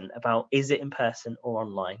conversation about, is it in person or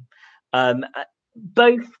online?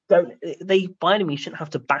 Both they by any means shouldn't have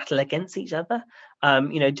to battle against each other.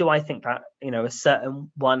 Do I think that a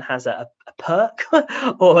certain one has a perk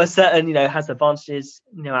or a certain has advantages?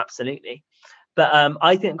 Absolutely. But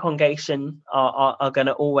I think congregation are going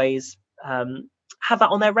to always have that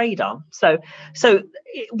on their radar. So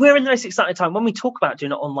we're in the most exciting time when we talk about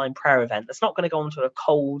doing an online prayer event. That's not going to go into a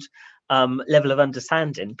cold level of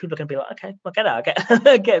understanding. People are going to be like, okay, I'll get it.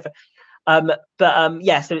 I get it. So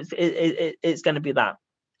it's going to be that.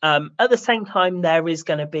 At the same time, there is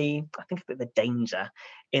going to be, I think, a bit of a danger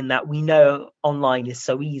in that we know online is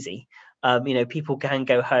so easy. People can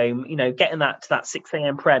go home, getting that to that 6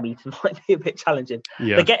 a.m. prayer meeting might be a bit challenging.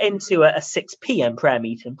 But get into a 6 p.m. prayer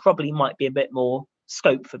meeting probably might be a bit more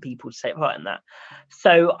scope for people to take part in that.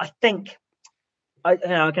 So I think, I'm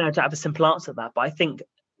going to have a simple answer to that, but I think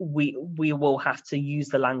we will have to use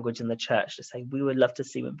the language in the church to say we would love to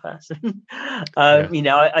see you in person.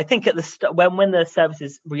 I think at the when the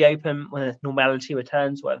services reopen, when the normality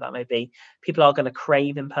returns, whatever that may be, people are going to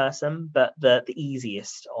crave in person, but the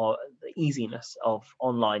easiest or the easiness of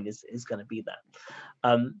online is going to be there.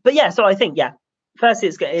 So I think firstly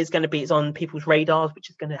it's going to be, it's on people's radars, which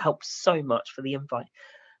is going to help so much for the invite.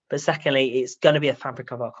 But secondly, it's going to be a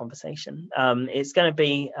fabric of our conversation. It's going to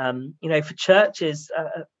be, for churches,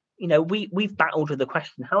 we've battled with the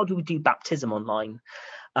question, how do we do baptism online?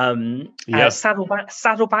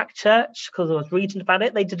 Saddleback Church, because I was reading about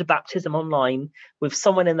it, they did a baptism online with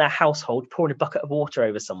someone in their household pouring a bucket of water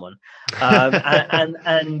over someone.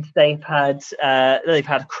 And they've had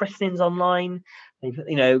christenings online,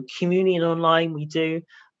 communion online, we do.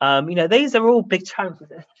 These are all big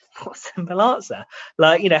challenges. What a simple answer.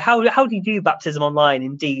 How do you do baptism online?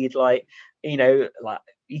 Indeed, you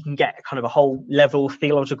can get kind of a whole level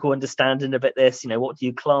theological understanding of it. This, what do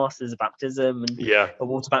you class as a baptism and a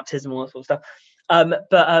water baptism, all that sort of stuff. I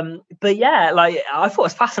thought it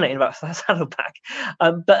was fascinating about Saddleback.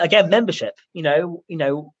 But again, membership.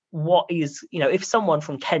 What is, if someone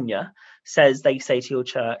from Kenya they say to your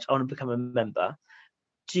church, I want to become a member,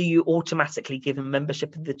 do you automatically give them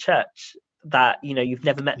membership of the church that you've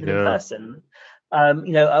never met them in person?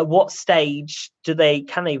 At what stage can they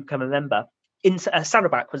become a member? In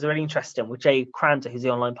Saddleback was really interesting with Jay Crander, who's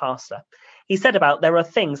the online pastor. He said about there are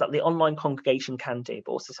things that the online congregation can do,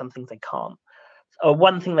 but also some things they can't. Or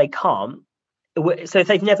one thing they can't, so if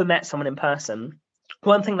they've never met someone in person,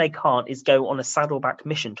 one thing they can't is go on a Saddleback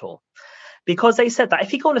mission tour, because they said that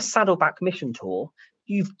if you go on a Saddleback mission tour,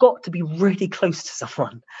 you've got to be really close to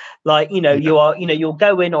someone. You'll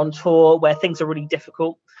go in on tour where things are really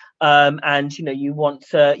difficult. And you want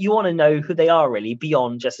to know who they are really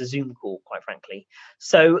beyond just a Zoom call, quite frankly.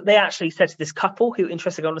 So they actually said to this couple who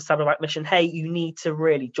interested on the Saddleback mission, hey, you need to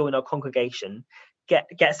really join our congregation, get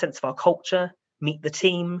a sense of our culture, meet the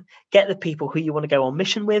team, get the people who you want to go on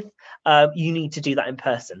mission with. You need to do that in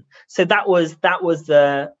person. So that was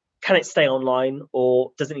the, can it stay online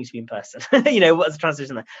or does it need to be in person? What's the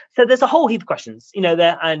transition there? So there's a whole heap of questions,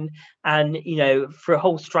 there, and for a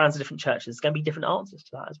whole strands of different churches, there's going to be different answers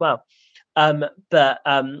to that as well. So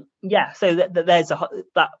there's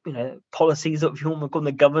policies, if you want to call them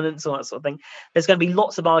the governance or that sort of thing. There's going to be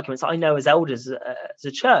lots of arguments. I know as elders, as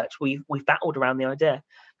a church, we've battled around the idea.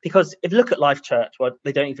 Because if you look at Life Church, well,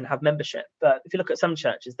 they don't even have membership. But if you look at some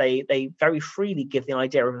churches, they very freely give the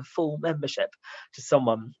idea of a full membership to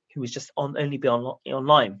someone who is just only be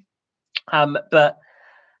online. But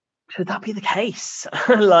should that be the case?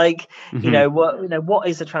 Like, what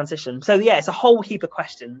is the transition? So yeah, it's a whole heap of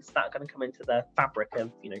questions that are going to come into the fabric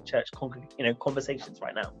of church conversations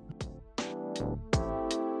right now.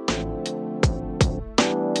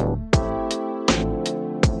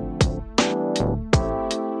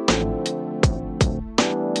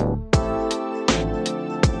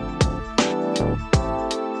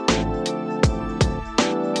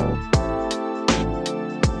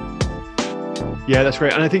 Yeah, that's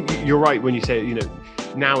great. And I think you're right when you say,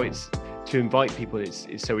 now it's to invite people. It's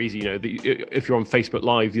so easy, if you're on Facebook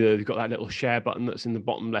Live, you've got that little share button that's in the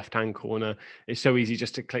bottom left-hand corner. It's so easy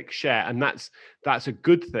just to click share. And that's a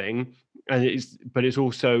good thing. But it's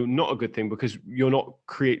also not a good thing because you're not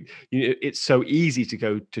it's so easy to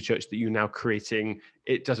go to church that you're now creating.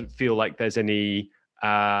 It doesn't feel like there's any,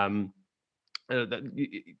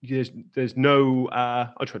 there's no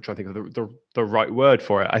I'll try to think of the right word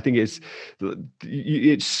for it. I think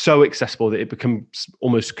it's so accessible that it becomes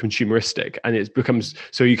almost consumeristic, and it becomes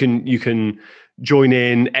so you can join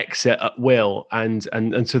in, exit at will, and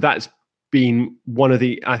so that's been one of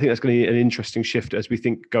the, I think that's going to be an interesting shift as we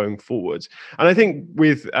think going forwards. And I think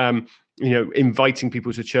with inviting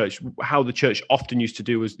people to church, how the church often used to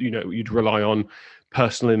do was you'd rely on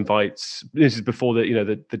personal invites. This is before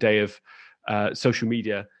the day of social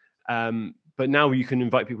media, but now you can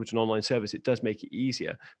invite people to an online service. It does make it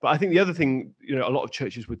easier. But I think the other thing, a lot of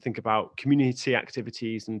churches would think about community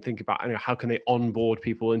activities and think about how can they onboard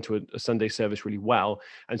people into a Sunday service really well.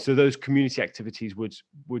 And so those community activities would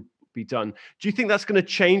be done. Do you think that's going to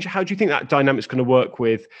change? How do you think that dynamic's going to work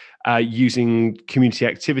with using community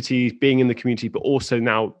activities, being in the community, but also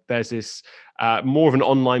now there's this more of an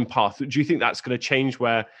online path? Do you think that's going to change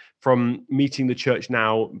where from meeting the church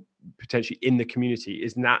now potentially in the community,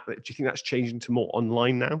 do you think that's changing to more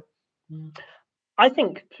online now? I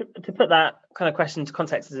think to put that kind of question into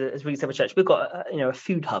context, as we said with church, we've got a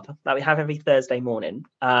food hub that we have every Thursday morning,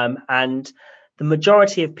 and the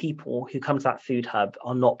majority of people who come to that food hub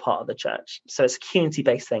are not part of the church. So it's a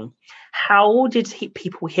community-based thing. How did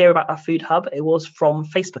people hear about our food hub? It was from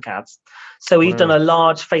Facebook ads. So we've done a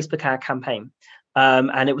large Facebook ad campaign,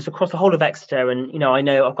 and it was across the whole of Exeter. And, I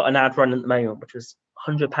know I've got an ad run at the moment, which was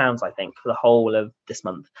 £100, I think, for the whole of this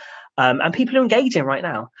month. And people are engaging right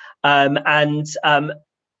now.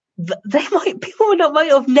 People might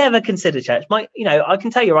have never considered church. I can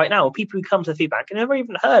tell you right now, people who come to the feedback have never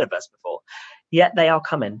even heard of us before, yet they are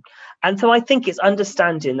coming. And so I think it's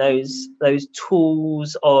understanding those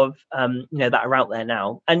tools of that are out there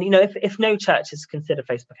now. And if no church has considered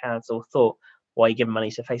Facebook ads or thought, why are you giving money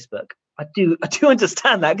to Facebook? I do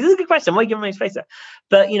understand that, because it's a good question. Why are you giving money to Facebook?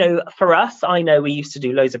 But for us, I know we used to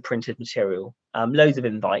do loads of printed material, loads of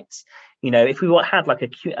invites. If we had like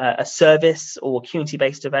a service or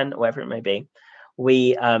community-based event, or whatever it may be,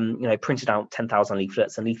 we printed out 10,000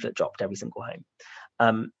 leaflets and leaflet dropped every single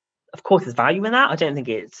home. Of course, there's value in that. I don't think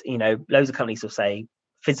it's loads of companies will say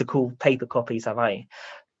physical paper copies have value,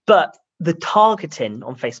 but the targeting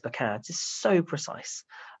on Facebook ads is so precise.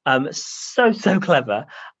 So clever.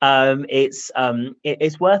 It's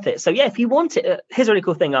worth it. So yeah, if you want it, here's a really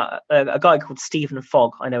cool thing. A guy called Stephen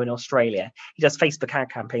Fogg, I know in Australia, he does Facebook ad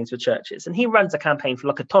campaigns for churches, and he runs a campaign for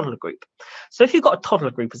like a toddler group. So if you've got a toddler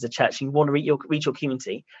group as a church and you want to reach your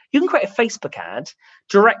community, you can create a Facebook ad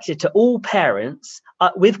directed to all parents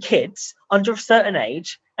with kids under a certain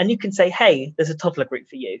age, and you can say, hey, there's a toddler group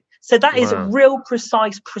for you. So that is real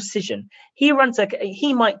precise precision. He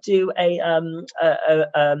might do a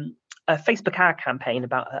Facebook ad campaign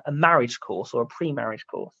about a marriage course or a pre-marriage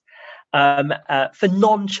course for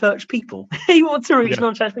non-church people. He wants to reach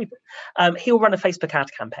non-church people. He'll run a Facebook ad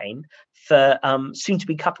campaign for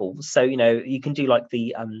soon-to-be couples. So you can do like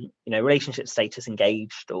the relationship status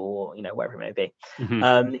engaged, or whatever it may be.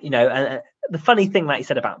 And the funny thing that he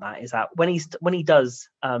said about that is that when he does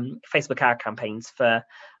Facebook ad campaigns for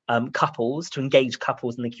couples to engage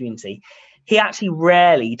couples in the community, he actually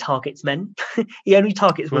rarely targets men. He only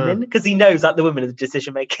targets women, because he knows that the women are the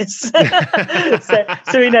decision makers. so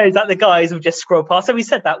he knows that the guys will just scroll past. So he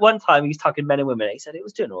said that one time he was targeting men and women. He said it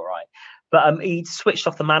was doing all right, but he switched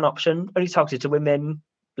off the man option, only targeted to women.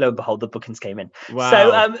 Lo and behold, the bookings came in.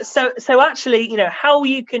 Wow. So actually, how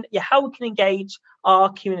we can engage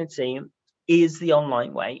our community is the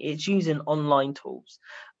online way. It's using online tools.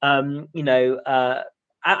 And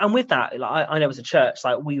with that, I know as a church,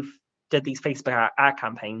 we've did these Facebook ad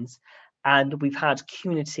campaigns, and we've had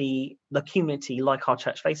the community like our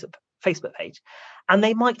church Facebook page, and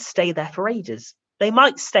they might stay there for ages. They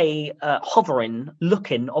might stay hovering,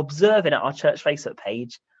 looking, observing at our church Facebook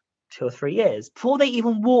page 2 or 3 years, before they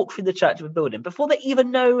even walk through the church of a building, before they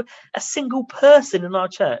even know a single person in our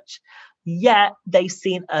church. Yet they've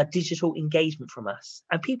seen a digital engagement from us,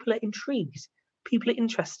 and people are intrigued. People are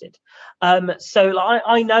interested. So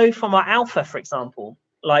I know from our Alpha, for example,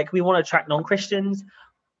 like we want to attract non-Christians.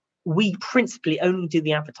 We principally only do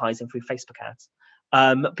the advertising through Facebook ads.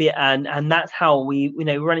 And that's how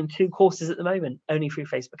we're running 2 courses at the moment, only through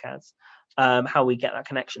Facebook ads, how we get that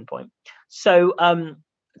connection point. So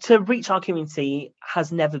to reach our community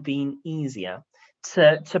has never been easier.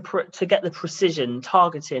 To get the precision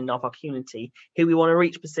targeting of our community who we want to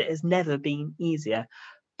reach, but it has never been easier.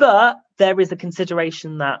 But there is a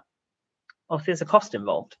consideration that obviously there's a cost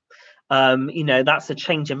involved. That's a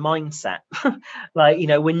change in mindset. Like,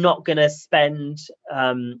 we're not going to spend,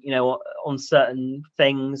 on certain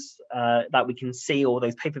things that we can see, or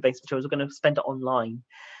those paper-based materials. We're going to spend it online.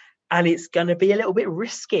 And it's going to be a little bit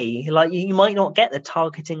risky. Like, you might not get the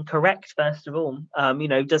targeting correct, first of all.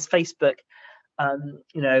 Does Facebook,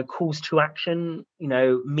 calls to action,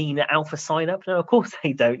 mean Alpha sign up? No, of course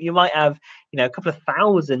they don't. You might have, a couple of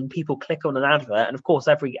thousand people click on an advert. And of course,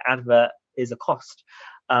 every advert is a cost.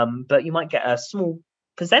 But you might get a small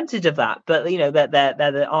percentage of that, but they're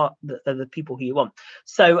the people who you want.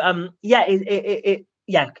 So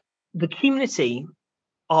the community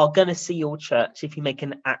are going to see your church if you make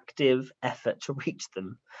an active effort to reach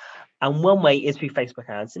them. And one way is through Facebook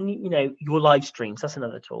ads, and your live streams. That's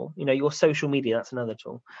another tool. Your social media. That's another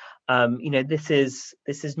tool. This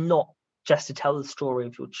is not just to tell the story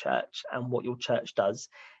of your church and what your church does.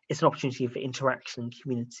 It's an opportunity for interaction,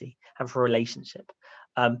 community, and for relationship.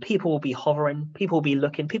 People will be hovering, people will be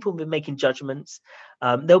looking, people will be making judgments.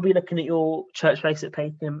 They'll be looking at your church Facebook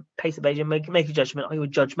page and make a judgment. Are you a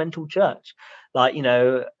judgmental church?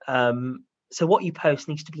 So what you post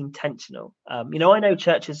needs to be intentional. I know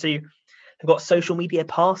churches who have got social media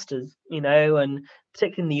pastors, and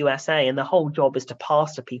particularly in the USA, and the whole job is to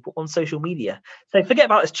pastor people on social media. So forget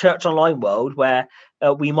about this church online world where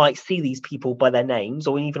we might see these people by their names,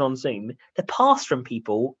 or even on Zoom. They're pastoring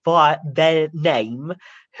people via their name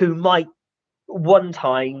who might one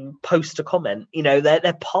time post a comment. They're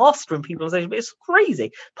pastoring people on social media. It's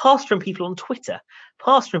crazy. Pastoring people on Twitter,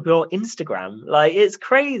 pastoring people on Instagram. Like, it's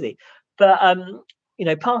crazy. But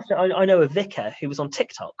pastor, I know a vicar who was on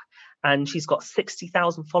TikTok, and she's got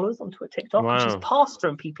 60,000 followers on TikTok. Wow. And she's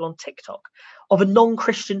pastoring people on TikTok of a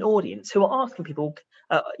non-Christian audience who are asking people,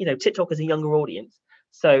 TikTok is a younger audience.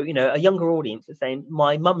 So, a younger audience is saying,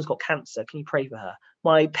 my mum's got cancer. Can you pray for her?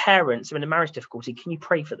 My parents are in a marriage difficulty. Can you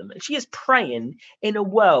pray for them? And she is praying in a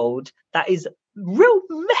world that is real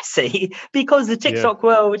messy, because the TikTok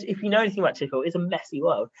world, if you know anything about TikTok, is a messy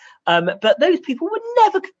world. But those people would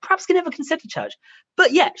perhaps can never consider church.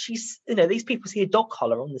 But yet she's, these people see a dog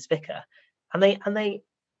collar on this vicar, and they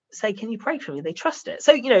say, can you pray for me? They trust it.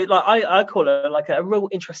 So, I call her like a real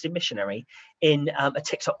interested missionary in a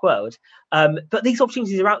TikTok world. But these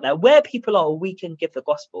opportunities are out there where people are. We can give the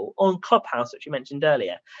gospel on Clubhouse, which you mentioned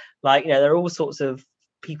earlier. There are all sorts of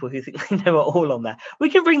people who think they know it all on there. We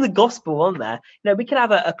can bring the gospel on there. We can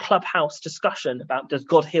have a Clubhouse discussion about, does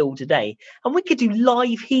God heal today? And we could do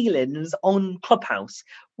live healings on Clubhouse.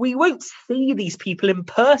 We won't see these people in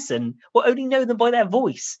person. We'll only know them by their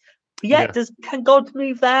voice. Can God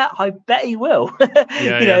move there? I bet he will.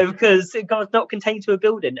 Because God's not contained to a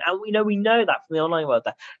building, and we know that from the online world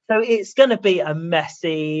there. So it's going to be a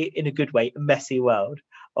messy, in a good way, messy world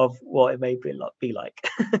of what it may be like.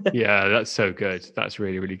 Yeah, that's so good. That's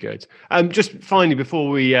really, really good. Just finally, before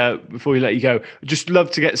we let you go, I'd just love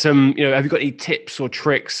to get some, have you got any tips or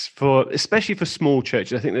tricks especially for small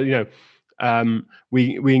churches? I think that,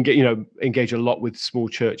 we engage a lot with small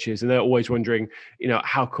churches, and they're always wondering,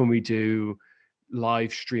 how can we do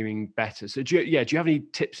live streaming better? So do you have any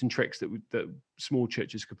tips and tricks that small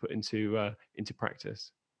churches could put into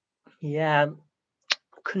practice? Yeah,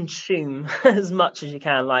 consume as much as you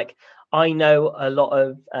can. Like, I know a lot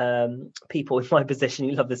of people in my position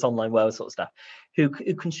who love this online world sort of stuff, who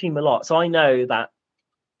consume a lot. So I know that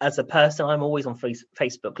as a person, I'm always on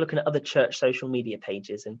Facebook looking at other church social media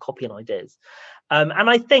pages and copying ideas. And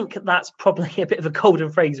I think that's probably a bit of a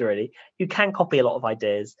golden phrase, really. You can copy a lot of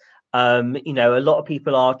ideas. A lot of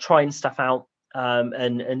people are trying stuff out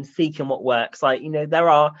and seeking what works. Like,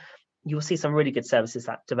 you'll see some really good services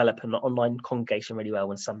that develop an online congregation really well,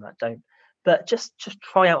 and some that don't. But just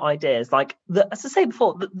try out ideas. Like, as I say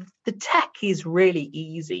before, the tech is really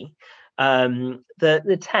easy.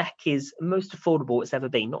 The tech is most affordable it's ever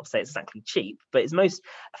been. Not to say it's exactly cheap, but it's most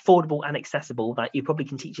affordable and accessible that you probably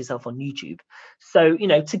can teach yourself on YouTube. So,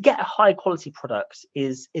 to get a high quality product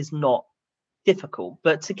is not difficult,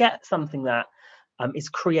 but to get something that is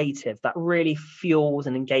creative, that really fuels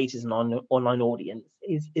and engages an online audience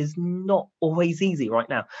is not always easy right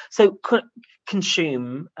now. So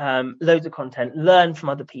consume loads of content, learn from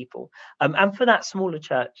other people, and for that smaller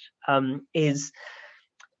church is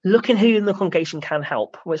looking who in the congregation can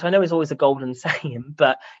help, which I know is always a golden saying,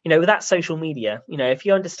 but with that social media, if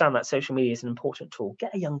you understand that social media is an important tool,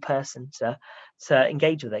 get a young person to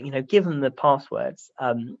engage with it. Give them the passwords.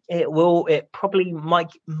 It probably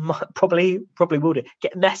will do.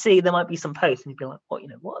 Get messy. There might be some posts, and you'd be like, what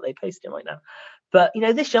are they posting right now? But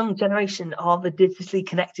this young generation are the digitally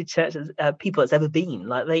connected churches people that's ever been.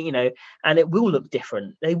 Like and it will look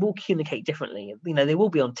different. They will communicate differently. They will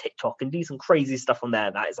be on TikTok and do some crazy stuff on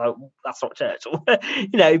there. That is like, that's not church, but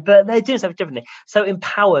they're doing something differently. So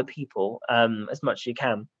empower people as much as you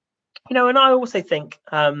can. And I also think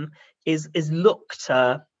is look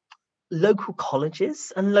to local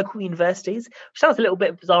colleges and local universities, which sounds a little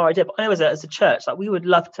bit bizarre idea, but I know as a church, like we would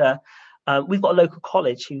love to. We've got a local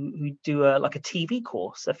college who do a TV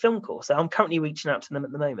course, a film course. So I'm currently reaching out to them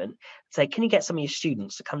at the moment. Say, can you get some of your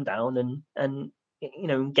students to come down and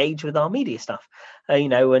engage with our media stuff,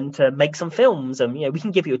 and to make some films, and we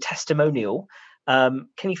can give you a testimonial. Can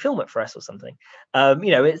you film it for us or something?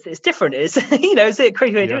 It's different. It's it's a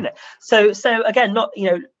crazy way of doing it. So again, not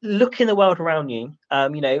look in the world around you.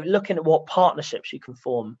 Looking at what partnerships you can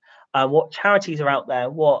form. What charities are out there,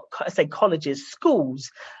 what colleges, schools,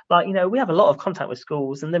 we have a lot of contact with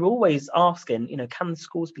schools, and they're always asking, can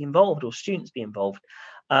schools be involved or students be involved?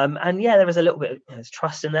 There is a little bit of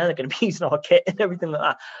trust in there. They're going to be using our kit and everything like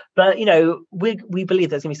that. But, we believe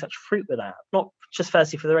there's going to be such fruit with that, not just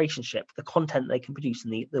firstly for the relationship, the content they can produce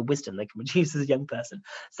and the wisdom they can produce as a young person.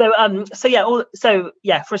 For a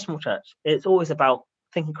small church, it's always about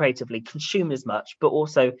thinking creatively, consume as much, but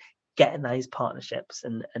also getting those partnerships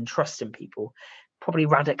and trusting people probably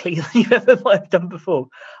radically than you ever might have done before.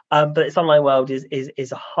 But this online world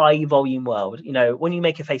is a high volume world. When you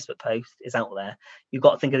make a Facebook post, it's out there. You've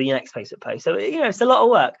got to think of the next Facebook post. So it's a lot of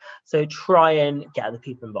work. So try and get other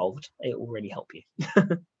people involved. It will really help you.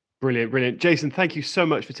 Brilliant. Jason, thank you so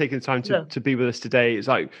much for taking the time to be with us today. It's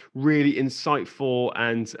like really insightful,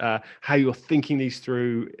 and how you're thinking these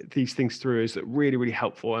things through is really, really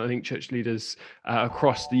helpful. And I think church leaders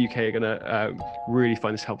across the UK are going to really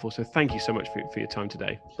find this helpful. So thank you so much for your time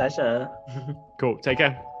today. Pleasure. Cool. Take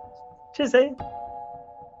care. Cheers. Eh?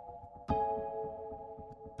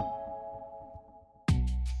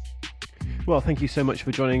 Well, thank you so much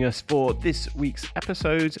for joining us for this week's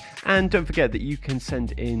episode. And don't forget that you can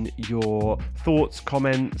send in your thoughts,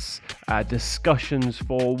 comments, discussions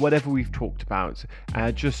for whatever we've talked about.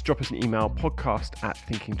 Just drop us an email,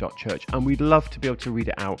 podcast@thinking.church, and we'd love to be able to read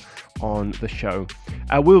it out on the show.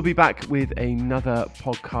 We'll be back with another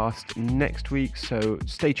podcast next week, so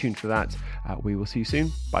stay tuned for that. We will see you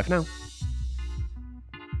soon. Bye for now.